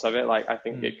importance of it. Like, I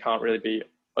think it can't really be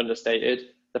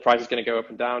understated. The price is going to go up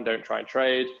and down. Don't try and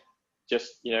trade.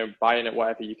 Just buy in at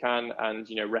whatever you can, and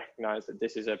recognize that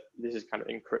this is kind of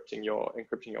encrypting your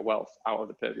wealth out of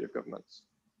the purview of governments.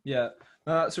 Yeah,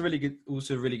 that's a really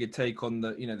good take on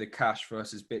the the cash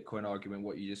versus Bitcoin argument.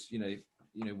 What you just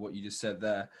what you just said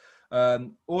there.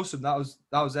 Awesome. That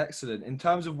was excellent. In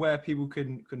terms of where people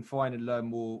can find and learn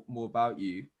more about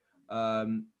you,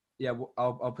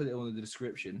 I'll put it all in the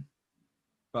description.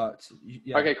 But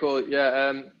yeah. Okay, cool.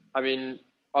 Yeah. I mean,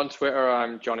 on Twitter,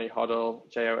 I'm Jonny HODL,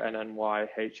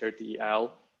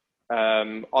 JONNYHODL.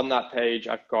 On that page,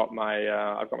 I've got my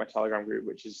Telegram group,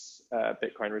 which is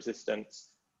Bitcoin Resistance.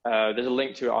 There's a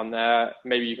link to it on there.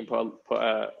 Maybe you can put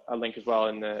a link as well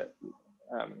in the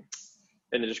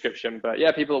description. But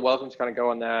yeah, people are welcome to kind of go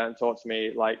on there and talk to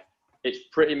me. Like, it's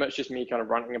pretty much just me kind of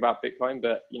ranting about Bitcoin,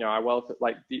 but I welcome,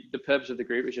 like, the purpose of the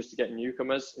group is just to get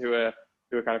newcomers who are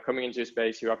kind of coming into a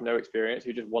space, who have no experience,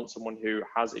 who just want someone who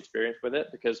has experience with it,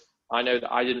 because I know that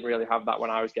I didn't really have that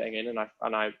when I was getting in, and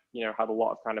I had a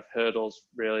lot of kind of hurdles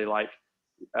really, like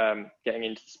getting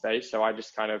into the space. So I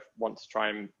just kind of want to try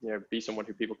and be someone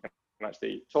who people can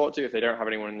actually talk to if they don't have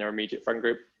anyone in their immediate friend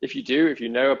group. If you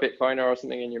know a Bitcoiner or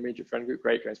something in your immediate friend group,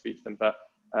 great, go and speak to them. But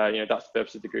that's the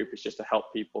purpose of the group, is just to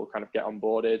help people kind of get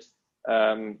onboarded.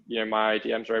 My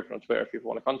DMs are open on Twitter if people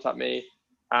want to contact me,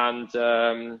 and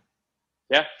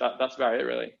that's about it,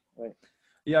 really.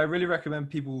 Yeah, I really recommend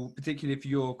people, particularly if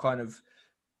you're kind of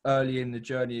early in the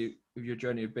journey of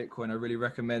Bitcoin, I really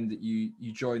recommend that you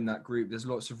join that group. There's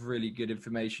lots of really good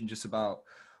information just about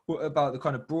the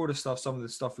kind of broader stuff, some of the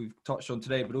stuff we've touched on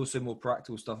today, but also more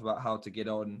practical stuff about how to get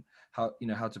on, how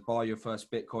to buy your first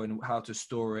Bitcoin, how to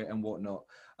store it and whatnot.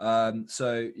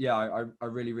 So yeah, I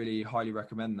really, really highly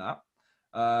recommend that.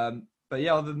 But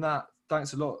yeah, other than that,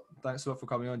 thanks a lot for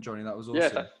coming on, Jonny. That was awesome.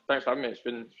 Yeah, thanks for having me. It's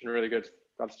been really good.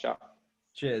 Glad to chat.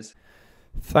 Cheers.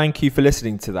 Thank you for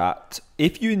listening to that.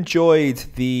 If you enjoyed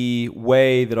the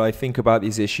way that I think about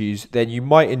these issues, then you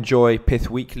might enjoy Pith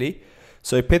Weekly.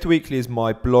 So Pith Weekly is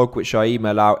my blog, which I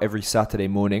email out every Saturday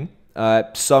morning,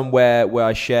 somewhere where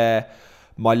I share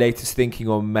my latest thinking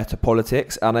on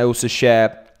metapolitics, and I also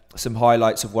share some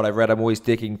highlights of what I've read. I'm always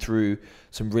digging through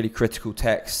some really critical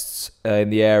texts in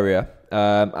the area,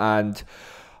 and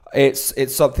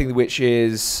it's something which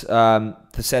is the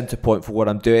center point for what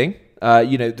I'm doing.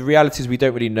 The reality is we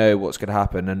don't really know what's going to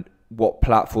happen and what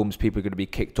platforms people are going to be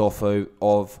kicked off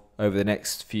of over the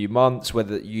next few months,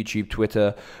 whether YouTube,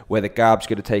 Twitter, whether Gab's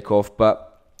going to take off, but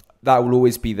that will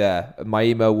always be there. My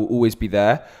email will always be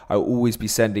there. I will always be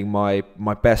sending my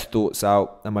best thoughts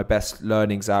out and my best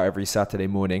learnings out every Saturday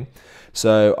morning.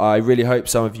 So I really hope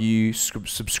some of you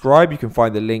subscribe. You can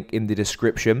find the link in the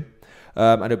description.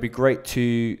 And it'd be great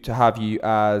to have you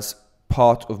as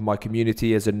part of my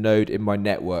community, as a node in my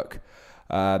network.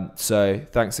 So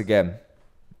thanks again.